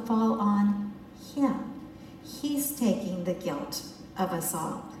all to fall on him. He's taking the guilt of us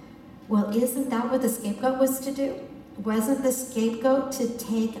all. Well, isn't that what the scapegoat was to do? Wasn't the scapegoat to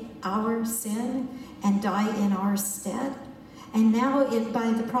take our sin and die in our stead? And now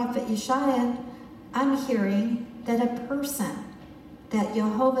by the prophet Yeshaya, I'm hearing that a person that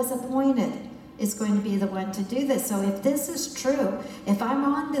Jehovah's appointed is going to be the one to do this. So if this is true, if I'm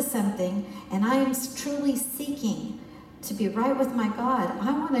on to something and I am truly seeking to be right with my God,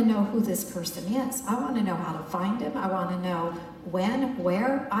 I want to know who this person is. I want to know how to find him. I want to know when,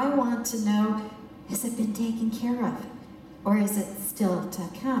 where. I want to know, has it been taken care of? Or is it still to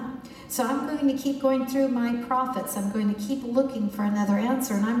come? So I'm going to keep going through my prophets. I'm going to keep looking for another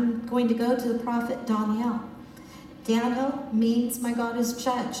answer. And I'm going to go to the prophet Daniel. Daniel means my God is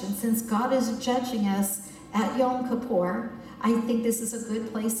judge. And since God is judging us at Yom Kippur, I think this is a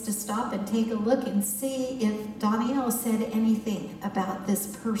good place to stop and take a look and see if Daniel said anything about this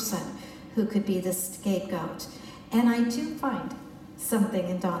person who could be the scapegoat. And I do find something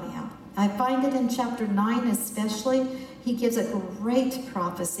in Daniel. I find it in chapter 9 especially. He gives a great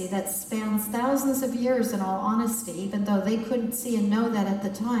prophecy that spans thousands of years in all honesty, even though they couldn't see and know that at the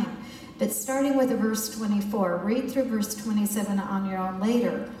time. But starting with verse 24, read through verse 27 on your own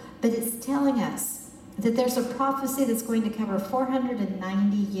later. But it's telling us that there's a prophecy that's going to cover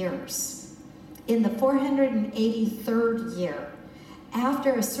 490 years. In the 483rd year,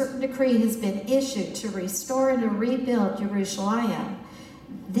 after a certain decree has been issued to restore and to rebuild Jerusalem,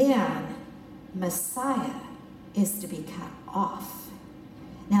 then Messiah is to be cut off.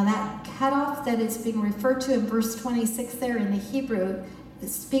 Now that cutoff that is being referred to in verse 26 there in the Hebrew, it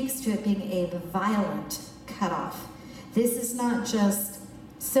speaks to it being a violent cutoff. This is not just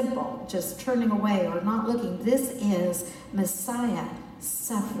simple, just turning away or not looking. This is Messiah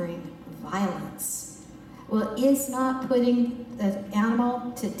suffering violence. Well, is not putting the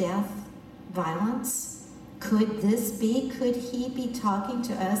animal to death violence? Could he be talking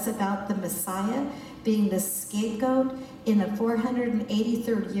to us about the Messiah being the scapegoat in the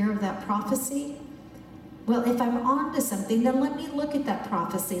 483rd year of that prophecy? Well, if I'm on to something, then let me look at that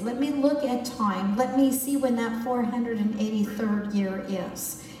prophecy. Let me look at time. Let me see when that 483rd year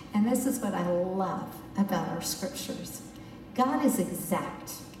is. And this is what I love about our scriptures. God is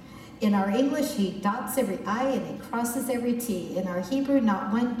exact. In our English, he dots every I and he crosses every T. In our Hebrew,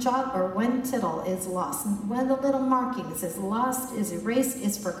 not one jot or one tittle is lost. And one of the little markings is lost, is erased,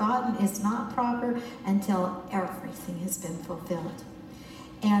 is forgotten, is not proper until everything has been fulfilled.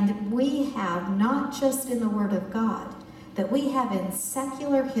 And we have, not just in the Word of God, but we have in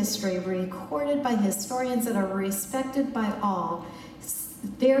secular history, recorded by historians that are respected by all,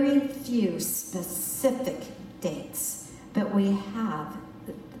 very few specific dates. But we have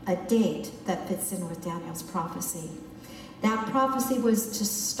a date that fits in with Daniel's prophecy. That prophecy was to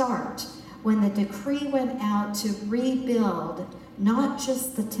start when the decree went out to rebuild not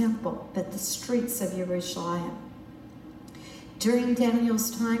just the temple, but the streets of Jerusalem. During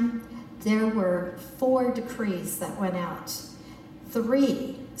Daniel's time, there were 4 decrees that went out.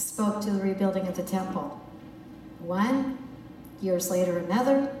 3 spoke to the rebuilding of the temple. 1, years later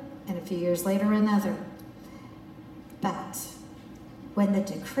another, and a few years later another. But when the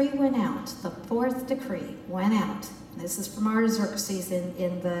decree went out, the 4th decree went out, this is from Artaxerxes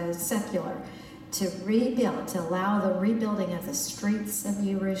in the secular, to rebuild, to allow the rebuilding of the streets of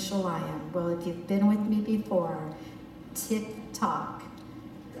Jerusalem. Well, if you've been with me before, tick-tock,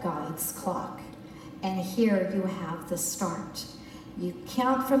 God's clock. And here you have the start. You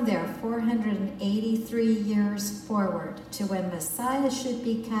count from there 483 years forward to when Messiah should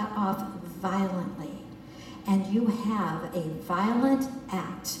be cut off violently. And you have a violent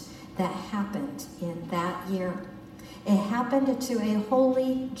act that happened in that year. It happened to a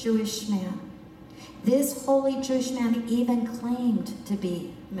holy Jewish man. This holy Jewish man even claimed to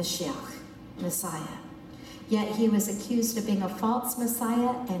be Mashiach, Messiah. Yet he was accused of being a false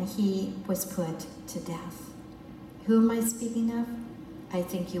Messiah, and he was put to death. Who am I speaking of? I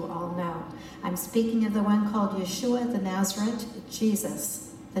think you all know. I'm speaking of the one called Yeshua the Nazarene,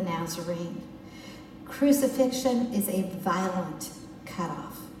 Jesus the Nazarene. Crucifixion is a violent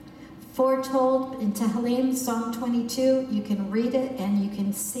cutoff. Foretold in Tehillim, Psalm 22, you can read it and you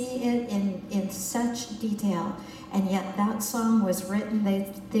can see it in such detail. And yet that song was written, they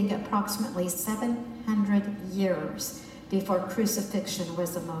think, approximately 700 years before crucifixion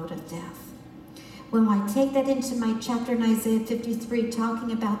was a mode of death. When I take that into my chapter in Isaiah 53,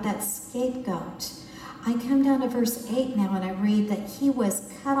 talking about that scapegoat, I come down to verse 8 now and I read that he was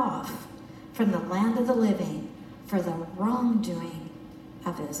cut off from the land of the living for the wrongdoing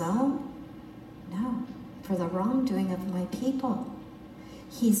of his own? No, for the wrongdoing of my people.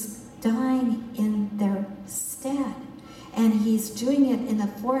 He's dying in their stead. And he's doing it in the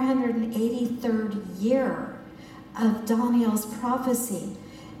 483rd year of Daniel's prophecy.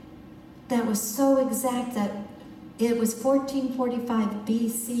 That was so exact that it was 1445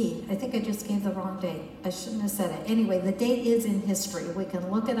 BC. I think I just gave the wrong date. I shouldn't have said it. Anyway, the date is in history. We can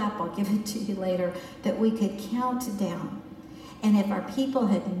look it up. I'll give it to you later. But we could count down. And if our people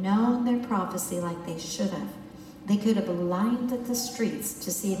had known their prophecy like they should have, they could have lined the streets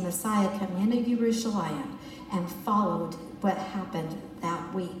to see Messiah come into Jerusalem and followed what happened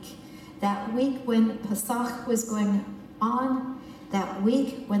that week. That week when Pesach was going on, that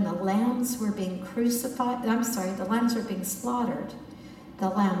week when the lambs were being the lambs were being slaughtered, the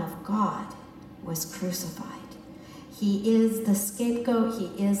Lamb of God was crucified. He is the scapegoat.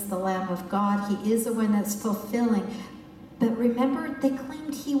 He is the Lamb of God. He is the one that's fulfilling. But remember, they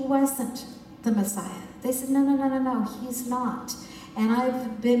claimed he wasn't the Messiah. They said, no, he's not. And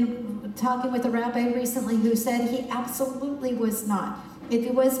I've been talking with a rabbi recently who said he absolutely was not. If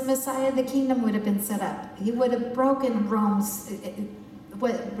he was Messiah, the kingdom would have been set up. He would have broken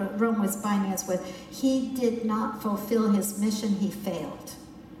what Rome was binding us with. He did not fulfill his mission. He failed.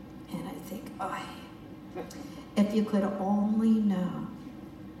 And I think, if you could only know.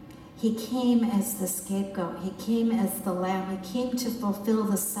 He came as the scapegoat. He came as the lamb. He came to fulfill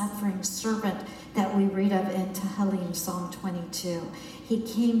the suffering servant that we read of in Tehillim, Psalm 22. He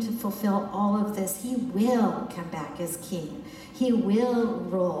came to fulfill all of this. He will come back as king. He will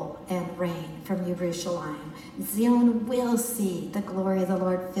rule and reign from Jerusalem. Zion will see the glory of the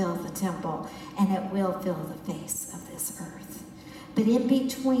Lord fill the temple, and it will fill the face of this earth. But in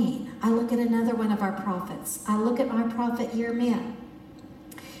between, I look at another one of our prophets. I look at my prophet Jeremiah.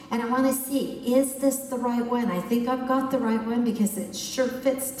 And I want to see, is this the right one? I think I've got the right one because it sure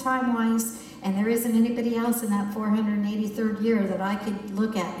fits time-wise, and there isn't anybody else in that 483rd year that I could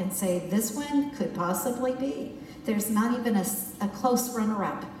look at and say, this one could possibly be. There's not even a close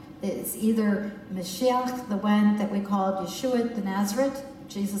runner-up. It's either Mashiach, the one that we call Yeshua the Nazareth,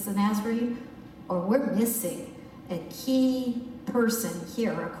 Jesus the Nazarene, or we're missing a key person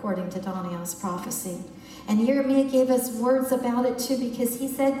here according to Daniel's prophecy. And Jeremiah gave us words about it too, because he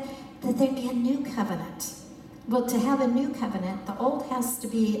said that there'd be a new covenant. Well, to have a new covenant, the old has to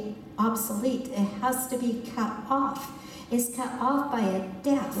be obsolete. It has to be cut off. It's cut off by a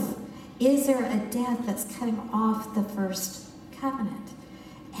death. Is there a death that's cutting off the first covenant?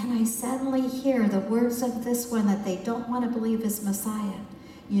 And I suddenly hear the words of this one that they don't want to believe is Messiah,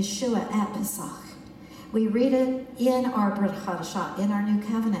 Yeshua at Pesach. We read it in our Brit Hadashah, in our new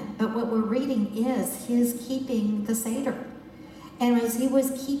covenant. But what we're reading is his keeping the Seder. And as he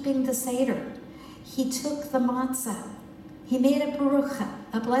was keeping the Seder, he took the matzah. He made a barucha,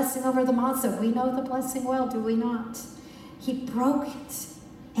 a blessing over the matzah. We know the blessing well, do we not? He broke it,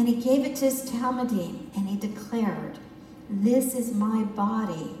 and he gave it to his talmidim, and he declared, this is my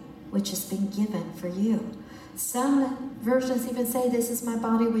body, which has been given for you. Some versions even say, this is my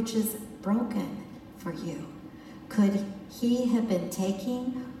body, which is broken for you. Could he have been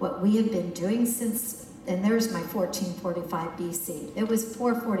taking what we have been doing since, and there's my 1445 BC. It was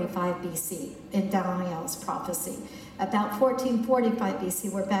 445 BC in Daniel's prophecy. About 1445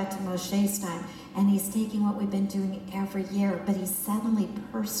 BC, we're back to Moshe's time, and he's taking what we've been doing every year, but he's suddenly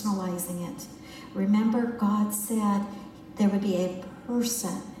personalizing it. Remember, God said there would be a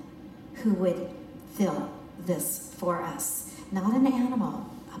person who would fill this for us. Not an animal,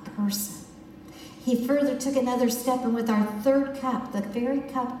 a person. He further took another step, and with our third cup, the very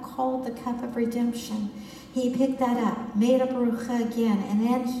cup called the cup of redemption, he picked that up, made a barucha again, and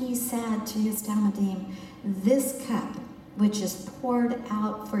then he said to his talmidim, this cup, which is poured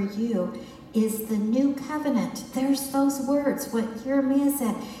out for you, is the new covenant. There's those words, what Jeremiah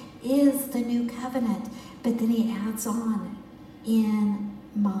said, is the new covenant. But then he adds on, in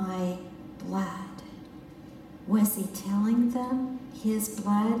my blood. Was he telling them his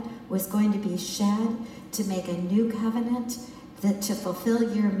blood was going to be shed to make a new covenant, that to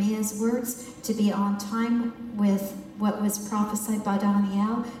fulfill Jeremiah's words, to be on time with what was prophesied by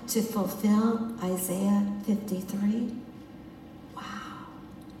Daniel, to fulfill Isaiah 53? Wow.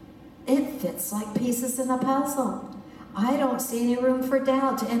 It fits like pieces in a puzzle. I don't see any room for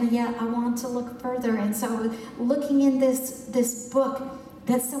doubt, and yet I want to look further. And so looking in this book,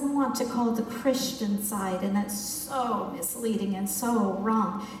 that some want to call the Christian side, and that's so misleading and so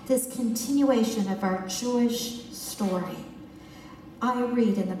wrong. This continuation of our Jewish story. I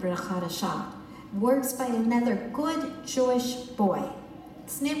read in the Brit Chadashah words by another good Jewish boy.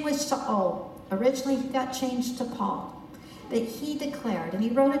 His name was Shaul. Originally, he got changed to Paul. But he declared, and he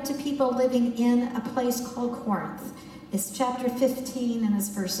wrote it to people living in a place called Corinth. It's chapter 15 and it's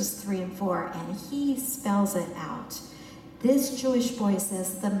verses 3 and 4, and he spells it out. This Jewish boy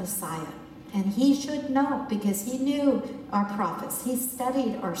says the Messiah, and he should know because he knew our prophets. He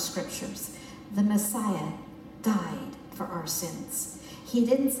studied our scriptures. The Messiah died for our sins. He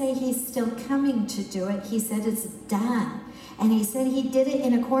didn't say he's still coming to do it. He said it's done. And he said he did it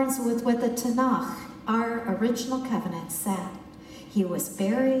in accordance with what the Tanakh, our original covenant, said. He was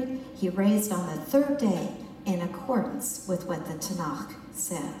buried. He raised on the third day in accordance with what the Tanakh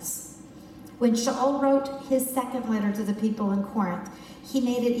says. When Shaul wrote his second letter to the people in Corinth, he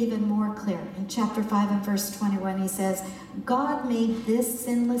made it even more clear. In chapter 5 and verse 21, he says, God made this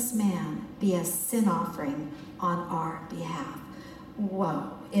sinless man be a sin offering on our behalf.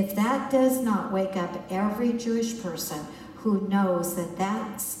 Whoa. If that does not wake up every Jewish person who knows that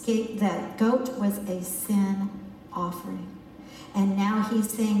that goat was a sin offering. And now he's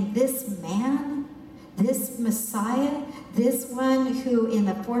saying this man, this Messiah, this one who in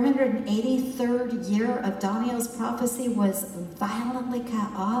the 483rd year of Daniel's prophecy was violently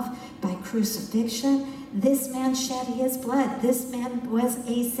cut off by crucifixion, this man shed his blood. This man was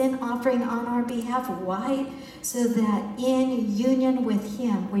a sin offering on our behalf. Why? So that in union with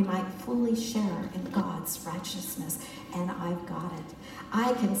him we might fully share in God's righteousness. And I've got it.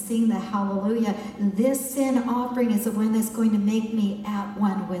 I can sing the hallelujah. This sin offering is the one that's going to make me at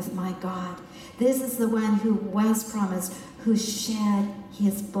one with my God. This is the one who was promised, who shed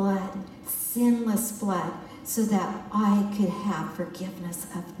his blood, sinless blood, so that I could have forgiveness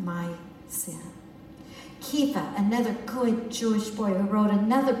of my sin. Kifa, another good Jewish boy who wrote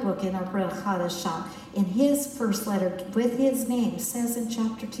another book in our Brit Chadashah, in his first letter with his name, says in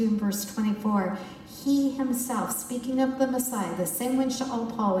chapter 2 and verse 24, he himself, speaking of the Messiah, the same one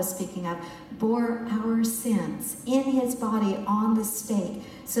Shaul Paul was speaking of, bore our sins in his body on the stake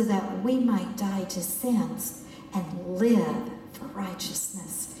so that we might die to sins and live for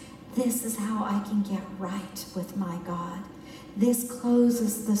righteousness. This is how I can get right with my God. This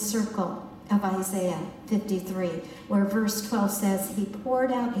closes the circle of Isaiah 53, where verse 12 says, he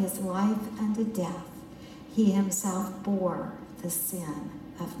poured out his life unto death. He himself bore the sin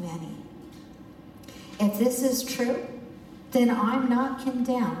of many. If this is true, then I'm not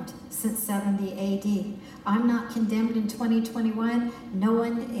condemned since 70 AD. I'm not condemned in 2021. No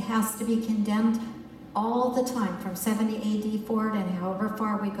one has to be condemned all the time from 70 AD forward and however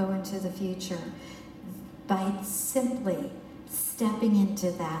far we go into the future. By simply stepping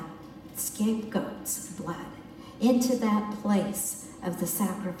into that scapegoat's blood, into that place of the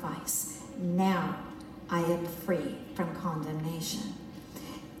sacrifice, now I am free from condemnation.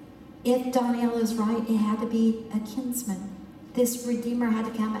 If Daniel is right, it had to be a kinsman. This Redeemer had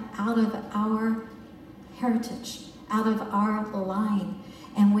to come out of our heritage, out of our line.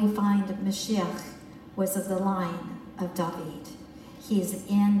 And we find Mashiach was of the line of David. He's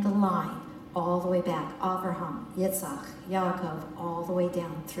in the line all the way back. Abraham, Yitzhak, Yaakov, all the way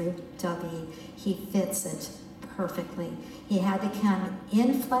down through David. He fits it perfectly. He had to come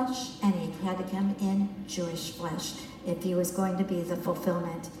in flesh and he had to come in Jewish flesh if he was going to be the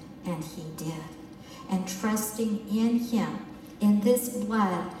fulfillment. And he did. And trusting in him, in this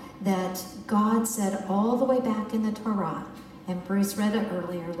blood that God said all the way back in the Torah, and Bruce read it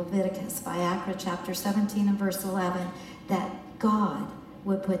earlier, Leviticus, Vayakra chapter 17 and verse 11, that God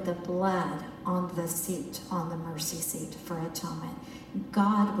would put the blood on the seat, on the mercy seat for atonement.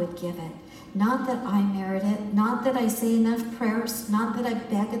 God would give it. Not that I merit it, not that I say enough prayers, not that I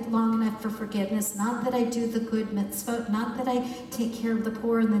beg it long enough for forgiveness, not that I do the good mitzvot, not that I take care of the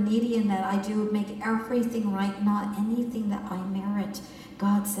poor and the needy and that I do make everything right, not anything that I merit.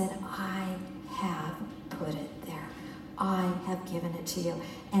 God said, I have put it there. I have given it to you.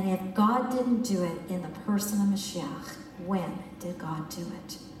 And if God didn't do it in the person of Mashiach, when did God do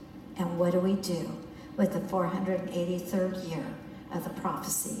it? And what do we do with the 483rd year of the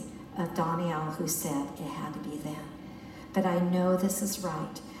prophecy of Daniel, who said it had to be then? But I know this is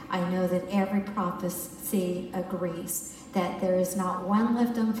right. I know that every prophecy agrees that there is not one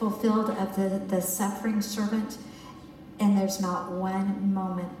left unfulfilled of the suffering servant, and there's not one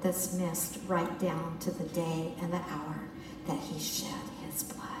moment that's missed right down to the day and the hour that he shed his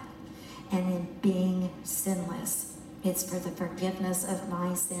blood. And in being sinless, it's for the forgiveness of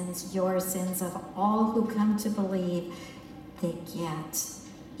my sins, your sins, of all who come to believe they get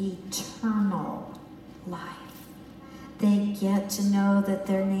eternal life. They get to know that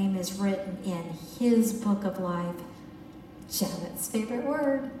their name is written in his book of life. Janet's favorite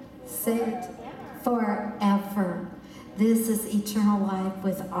word, say it, forever. This is eternal life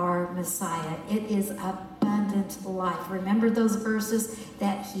with our Messiah. It is abundant life. Remember those verses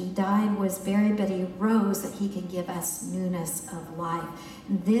that he died, was buried, but he rose that he can give us newness of life.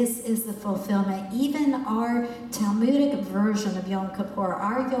 This is the fulfillment. Even our Talmudic version of Yom Kippur,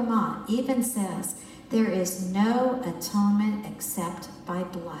 our Yomah, even says there is no atonement except by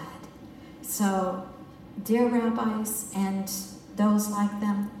blood. So, dear rabbis and those like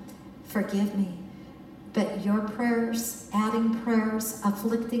them, forgive me. But your prayers, adding prayers,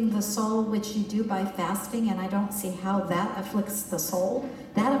 afflicting the soul, which you do by fasting, and I don't see how that afflicts the soul.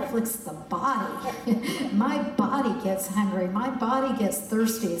 That afflicts the body. My body gets hungry. My body gets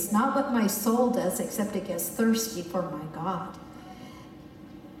thirsty. It's not what my soul does, except it gets thirsty for my God.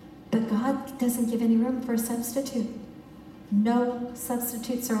 But God doesn't give any room for a substitute. No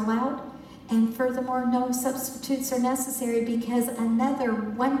substitutes are allowed. And furthermore, no substitutes are necessary, because another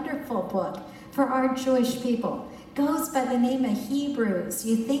wonderful book for our Jewish people goes by the name of Hebrews.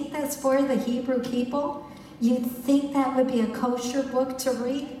 You think that's for the Hebrew people? You think that would be a kosher book to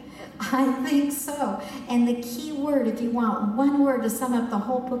read? I think so. And the key word, if you want one word to sum up the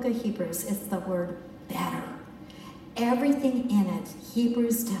whole book of Hebrews, is the word better. Everything in it,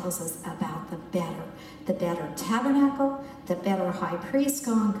 Hebrews tells us about the better. The better tabernacle, the better high priest,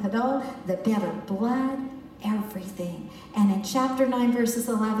 Kohen Gadol, the better blood, everything. And in chapter 9, verses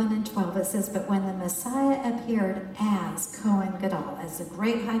 11 and 12, it says, but when the Messiah appeared as Kohen Gadol, as the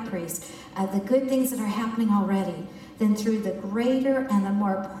great high priest, the good things that are happening already, then through the greater and the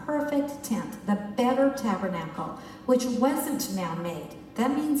more perfect tent, the better tabernacle, which wasn't now made.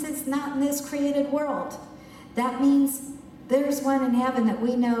 That means it's not in this created world. That means there's one in heaven that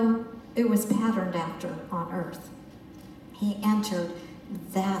we know it was patterned after on earth. He entered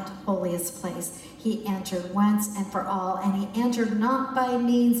that holiest place. He entered once and for all, and he entered not by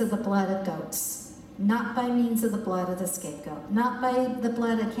means of the blood of goats, not by means of the blood of the scapegoat, not by the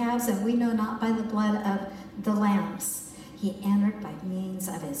blood of calves, and we know not by the blood of the lambs. He entered by means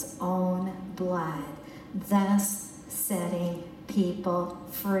of his own blood, thus setting people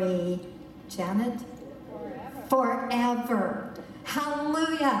free. Janet? Forever.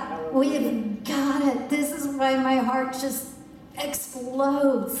 Hallelujah. We've got it. This is why my heart just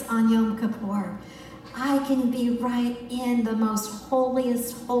explodes on Yom Kippur. I can be right in the most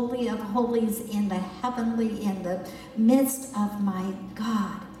holiest, holy of holies, in the heavenly, in the midst of my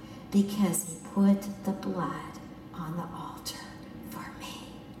God, because he put the blood on the altar for me.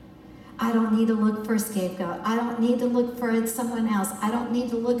 I don't need to look for a scapegoat. I don't need to look for someone else. I don't need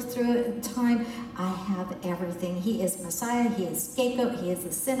to look through time. I have everything. He is Messiah. He is scapegoat. He is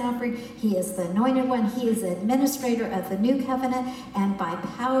the sin offering. He is the anointed one. He is the administrator of the new covenant. And by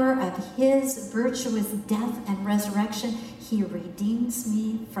power of his virtuous death and resurrection, he redeems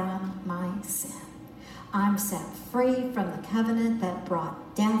me from my sin. I'm set free from the covenant that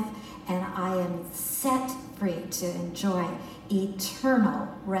brought death, and I am set free to enjoy eternal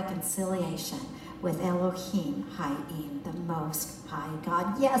reconciliation with Elohim Hayim, the Most High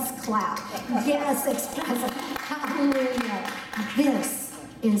God. Yes, clap. Yes, express it. Hallelujah. This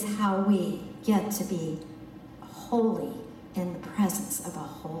is how we get to be holy in the presence of a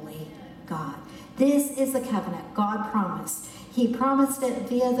holy God. This is the covenant God promised. He promised it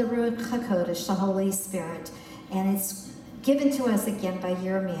via the Ruach HaKodesh, the Holy Spirit, and it's given to us again by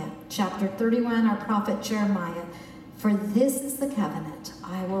Jeremiah. Chapter 31, our prophet Jeremiah. For this is the covenant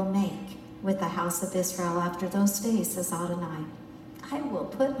I will make with the house of Israel after those days, says Adonai. I will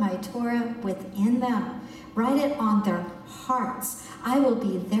put my Torah within them, write it on their hearts. I will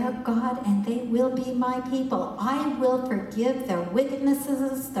be their God, and they will be my people. I will forgive their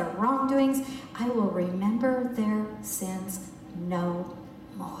wickednesses, their wrongdoings. I will remember their sins no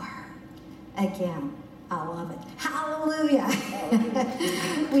more. Again, I love it. Hallelujah.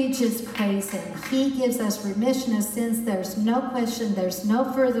 We just praise him. He gives us remission of sins. There's no question. There's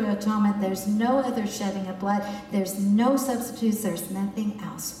no further atonement. There's no other shedding of blood. There's no substitutes. There's nothing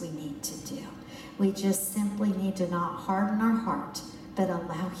else we need to do. We just simply need to not harden our heart, but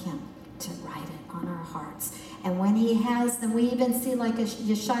allow him to write it on our hearts. And when he has, then we even see like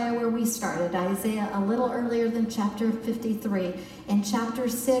Yeshaya where we started, Isaiah a little earlier than chapter 53. In chapter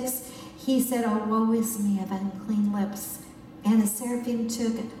 6, he said, oh, woe is me of unclean lips. And the seraphim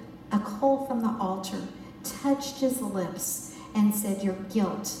took a coal from the altar, touched his lips, and said, your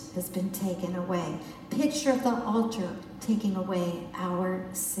guilt has been taken away. Picture of the altar taking away our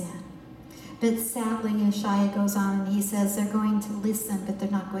sin. But sadly, Yeshaya goes on and he says they're going to listen, but they're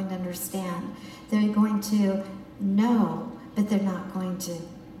not going to understand. They're going to know, but they're not going to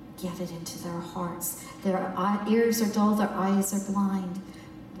get it into their hearts. Their ears are dull, their eyes are blind.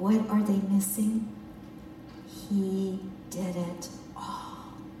 What are they missing? He did it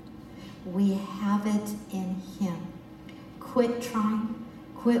all. We have it in him. Quit trying,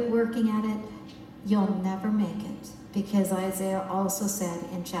 quit working at it. You'll never make it. Because Isaiah also said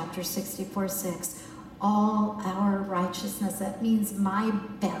in chapter 64:6, all our righteousness, that means my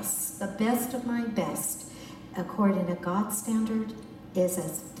best, the best of my best, according to God's standard, is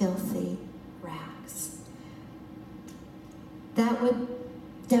as filthy rags. That would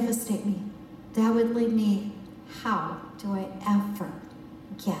devastate me. That would leave me, how do I ever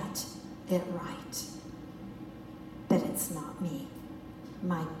get it right? But it's not me.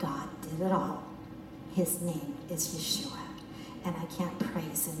 My God did it all. His name is Yeshua, and I can't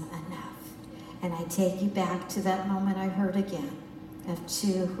praise him enough. And I take you back to that moment I heard again of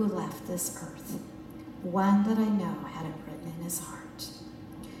two who left this earth. One that I know had it written in his heart,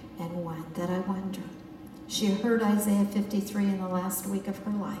 and one that I wonder. She heard Isaiah 53 in the last week of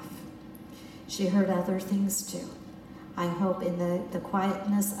her life. She heard other things too. I hope in the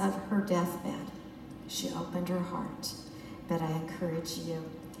quietness of her deathbed, she opened her heart. But I encourage you,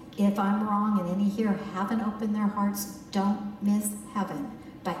 if I'm wrong and any here haven't opened their hearts, don't miss heaven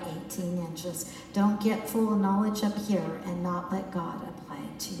by 18 inches. Don't get full of knowledge up here and not let God apply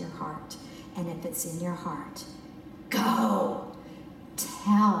it to your heart. And if it's in your heart, go,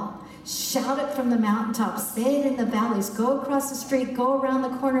 tell, shout it from the mountaintops, say it in the valleys, go across the street, go around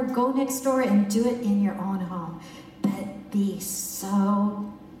the corner, go next door, and do it in your own home. But be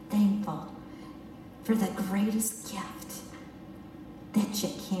so thankful for the greatest gift that you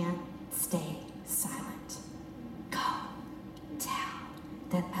can't stay silent. Go, tell,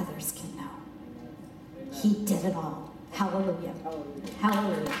 that others can know. He did it all. Hallelujah.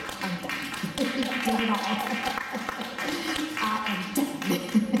 Hallelujah. I'm done. He did it all. I am done.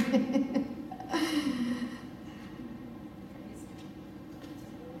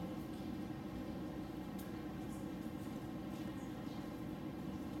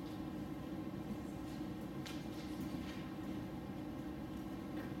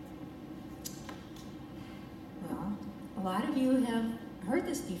 A lot of you have heard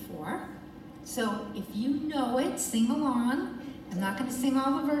this before, so if you know it, sing along. I'm not going to sing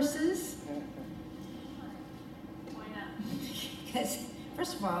all the verses. Why not? Because,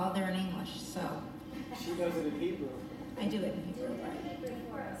 first of all, they're in English, so She does it in Hebrew. I do it in Hebrew, right? Read it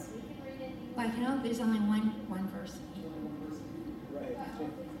for us. We can read it. Like, you know, there's only one verse in Hebrew. Right.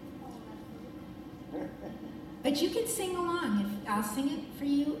 But you can sing along. If I'll sing it for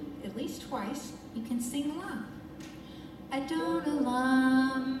you at least twice, you can sing along. Adon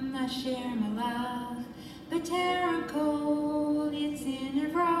Olam Asher Malach B'Terem Kol Yitzin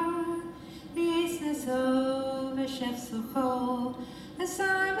Evra V'Yes Naso V'Shef Sochol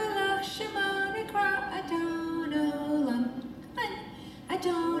Asai Malach Shemo Nikra Adon Olam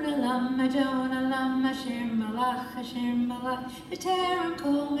Adon Olam Asher Malach B'Terem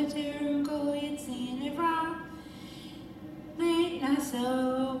Kol Yitzin Evra V'Yes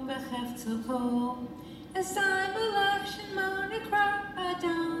Naso V'Shef Sochol Asai Malach Shemo Nikra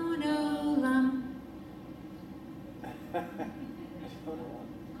Adon Olam.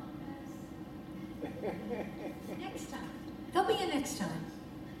 Next time. There'll be a next time.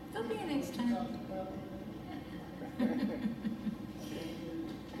 There'll be a next time.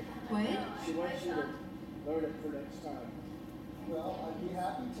 What? She wants you to learn it for next time. Well, I'd be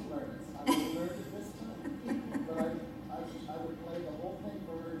happy to learn it. I would learn it this time. But I would play the whole thing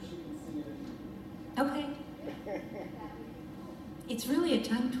for her and she can sing it in Okay. It's really a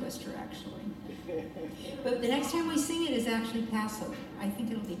tongue twister, actually. But the next time we sing it is actually Passover. I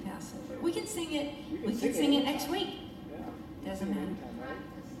think it'll be Passover. We can sing it. We can sing it next week. Yeah. Doesn't matter. Anytime, right?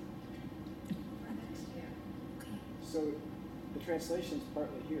 Okay. So the translation's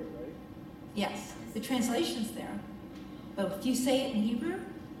partly here, right? Yes, the translation's there. But if you say it in Hebrew,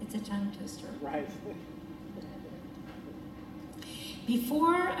 it's a tongue twister. Right.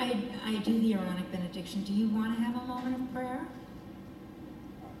 Before I do the Aaronic benediction, do you want to have a moment of prayer?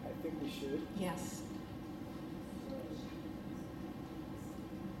 I think we should. Yes.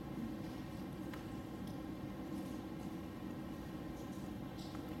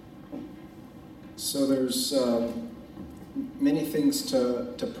 So there's many things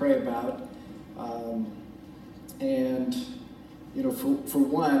to pray about. And, you know, for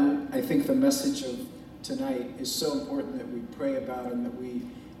one, I think the message of tonight is so important that we pray about and that we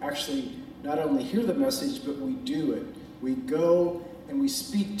actually not only hear the message, but we do it. We go and we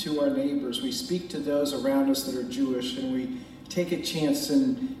speak to our neighbors, we speak to those around us that are Jewish, and we take a chance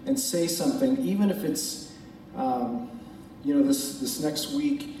and say something, even if it's, this next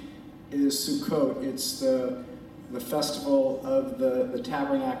week is Sukkot. It's the festival of the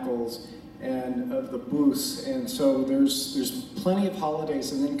tabernacles and of the booths, and so there's plenty of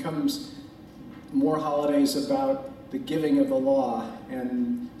holidays, and then comes more holidays about the giving of the law,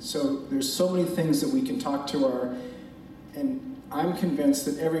 and so there's so many things that we can talk to and I'm convinced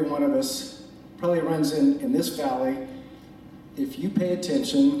that every one of us probably runs in this valley. If you pay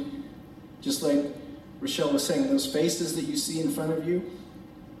attention, just like Rochelle was saying, those faces that you see in front of you,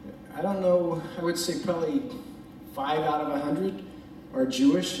 I don't know, I would say probably 5 out of 100 are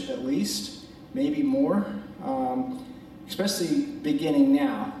Jewish at least, maybe more, especially beginning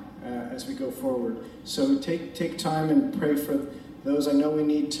now as we go forward. So take time and pray for those. I know we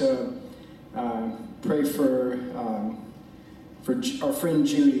need to pray for our friend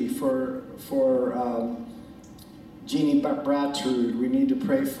Judy, for Jeannie Bratrud. We need to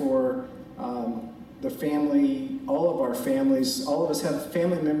pray for the family, all of our families. All of us have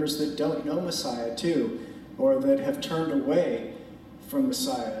family members that don't know Messiah too, or that have turned away from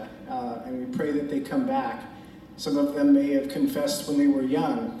Messiah, and we pray that they come back. Some of them may have confessed when they were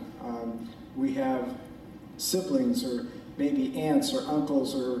young. We have siblings, or maybe aunts, or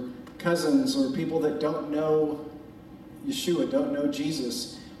uncles, or cousins, or people that don't know Yeshua, don't know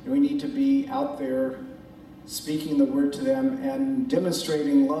Jesus, and we need to be out there speaking the word to them and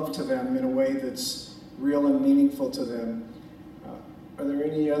demonstrating love to them in a way that's real and meaningful to them. Are there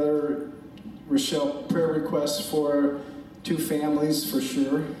any other, Rochelle, prayer requests for 2 families for sure?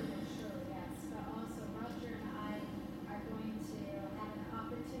 Sure, yes, but also Roger and I are going to have an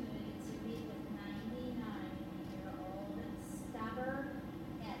opportunity to meet with 99-year-old Stubborn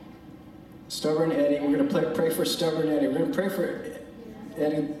Eddie. Stubborn Eddie. We're going to pray for Stubborn Eddie. We're going to pray for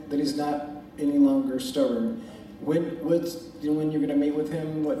Eddie that he's not any longer stubborn. When you're going to meet with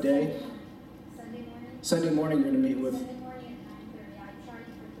him? What day? Sunday morning. Sunday morning you're going to meet with. Sunday morning at 9:30. I tried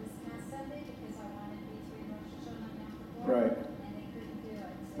for this past Sunday because I wanted between Rosh Hashanah and Yom Kippur, Right. and they couldn't do it.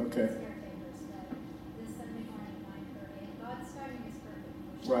 So Okay. it was caretakers, but this Sunday morning at 9:30. And God's timing is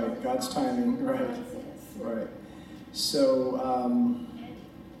perfect. Right, God's timing, right. God's is. Right. So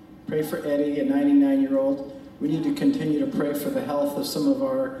pray for Eddie, a 99-year-old. We need to continue to pray for the health of some of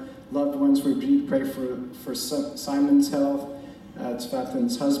our loved ones. We need to pray for Simon's health,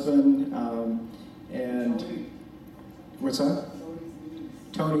 Tzvatin's husband, and what's that?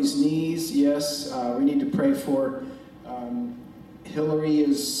 Tony's knees, yes. We need to pray for Hillary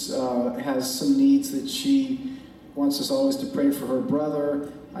has some needs that she wants us always to pray for her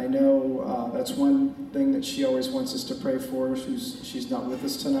brother. I know that's one thing that she always wants us to pray for. She's not with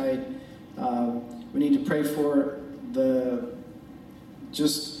us tonight. We need to pray for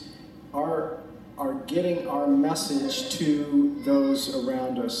our getting our message to those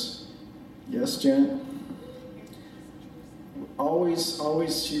around us. Yes, Jen? Always,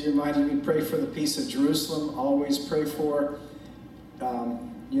 she reminded me, pray for the peace of Jerusalem. Always pray for,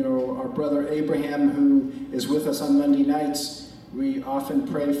 our brother Abraham, who is with us on Monday nights. We often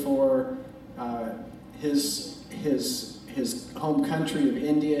pray for his home country of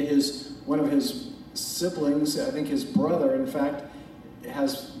India. One of his siblings, I think his brother, in fact,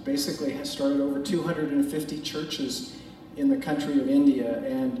 has started over 250 churches in the country of India.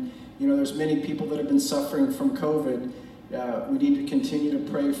 And, there's many people that have been suffering from COVID. We need to continue to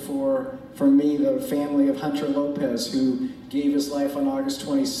pray for me, the family of Hunter Lopez, who gave his life on August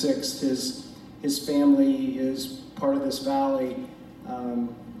 26th. His family is part of this valley,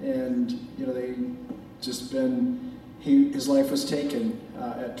 and they just his life was taken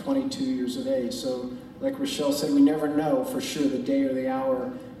at 22 years of age. So, like Rochelle said, we never know for sure the day or the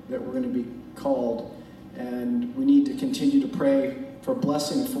hour that we're going to be called, and we need to continue to pray for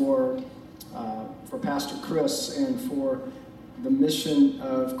blessing for Pastor Chris and for the mission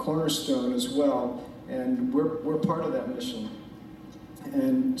of Cornerstone as well, and we're part of that mission.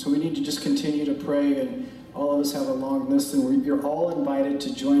 And so we need to just continue to pray, and all of us have a long list, and you're all invited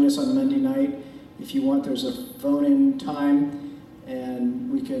to join us on Monday night. If you want, there's a phone-in time, and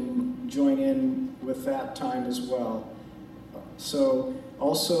we can join in with that time as well. So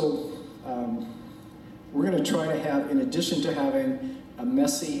also, we're going to try to have, in addition to having a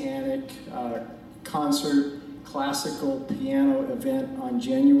messianic concert, classical piano event on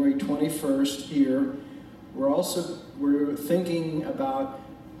January 21st here, we're thinking about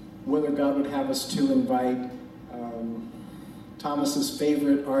whether God would have us to invite Thomas's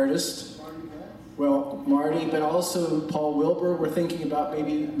favorite artist, Marty, but also Paul Wilbur. We're thinking about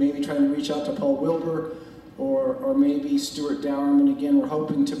maybe trying to reach out to Paul Wilbur or maybe Stuart Dowerman again. We're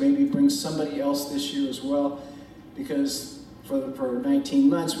hoping to maybe bring somebody else this year as well, because for 19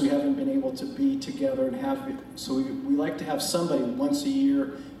 months we haven't been able to be together and have it. So we like to have somebody once a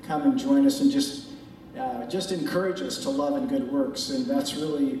year come and join us and just encourage us to love and good works. And that's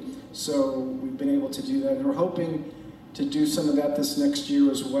really, so we've been able to do that. And we're hoping to do some of that this next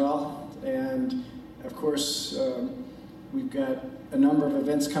year as well. And of course, we've got a number of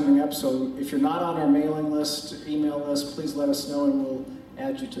events coming up. So if you're not on our mailing list, email list, please let us know and we'll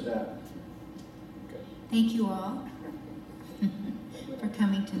add you to that. Okay. Thank you all for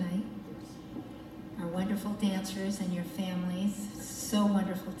coming tonight. Our wonderful dancers and your families. So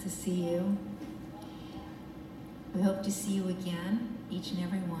wonderful to see you. We hope to see you again, each and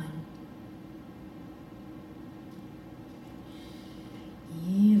every one.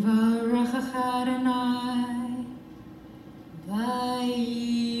 Yivarech Adonai,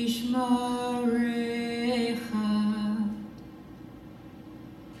 vayishmerecha.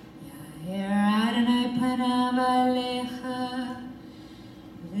 Yair Adonai panav alecha,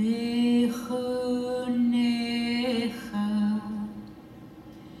 v'chunecha.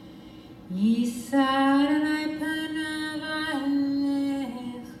 Yisa Adonai panav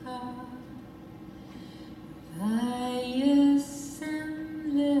alecha, vayasem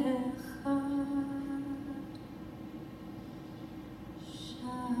lecha.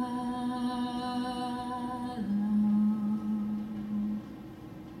 Shalom.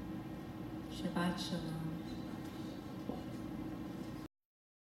 Shabbat shalom.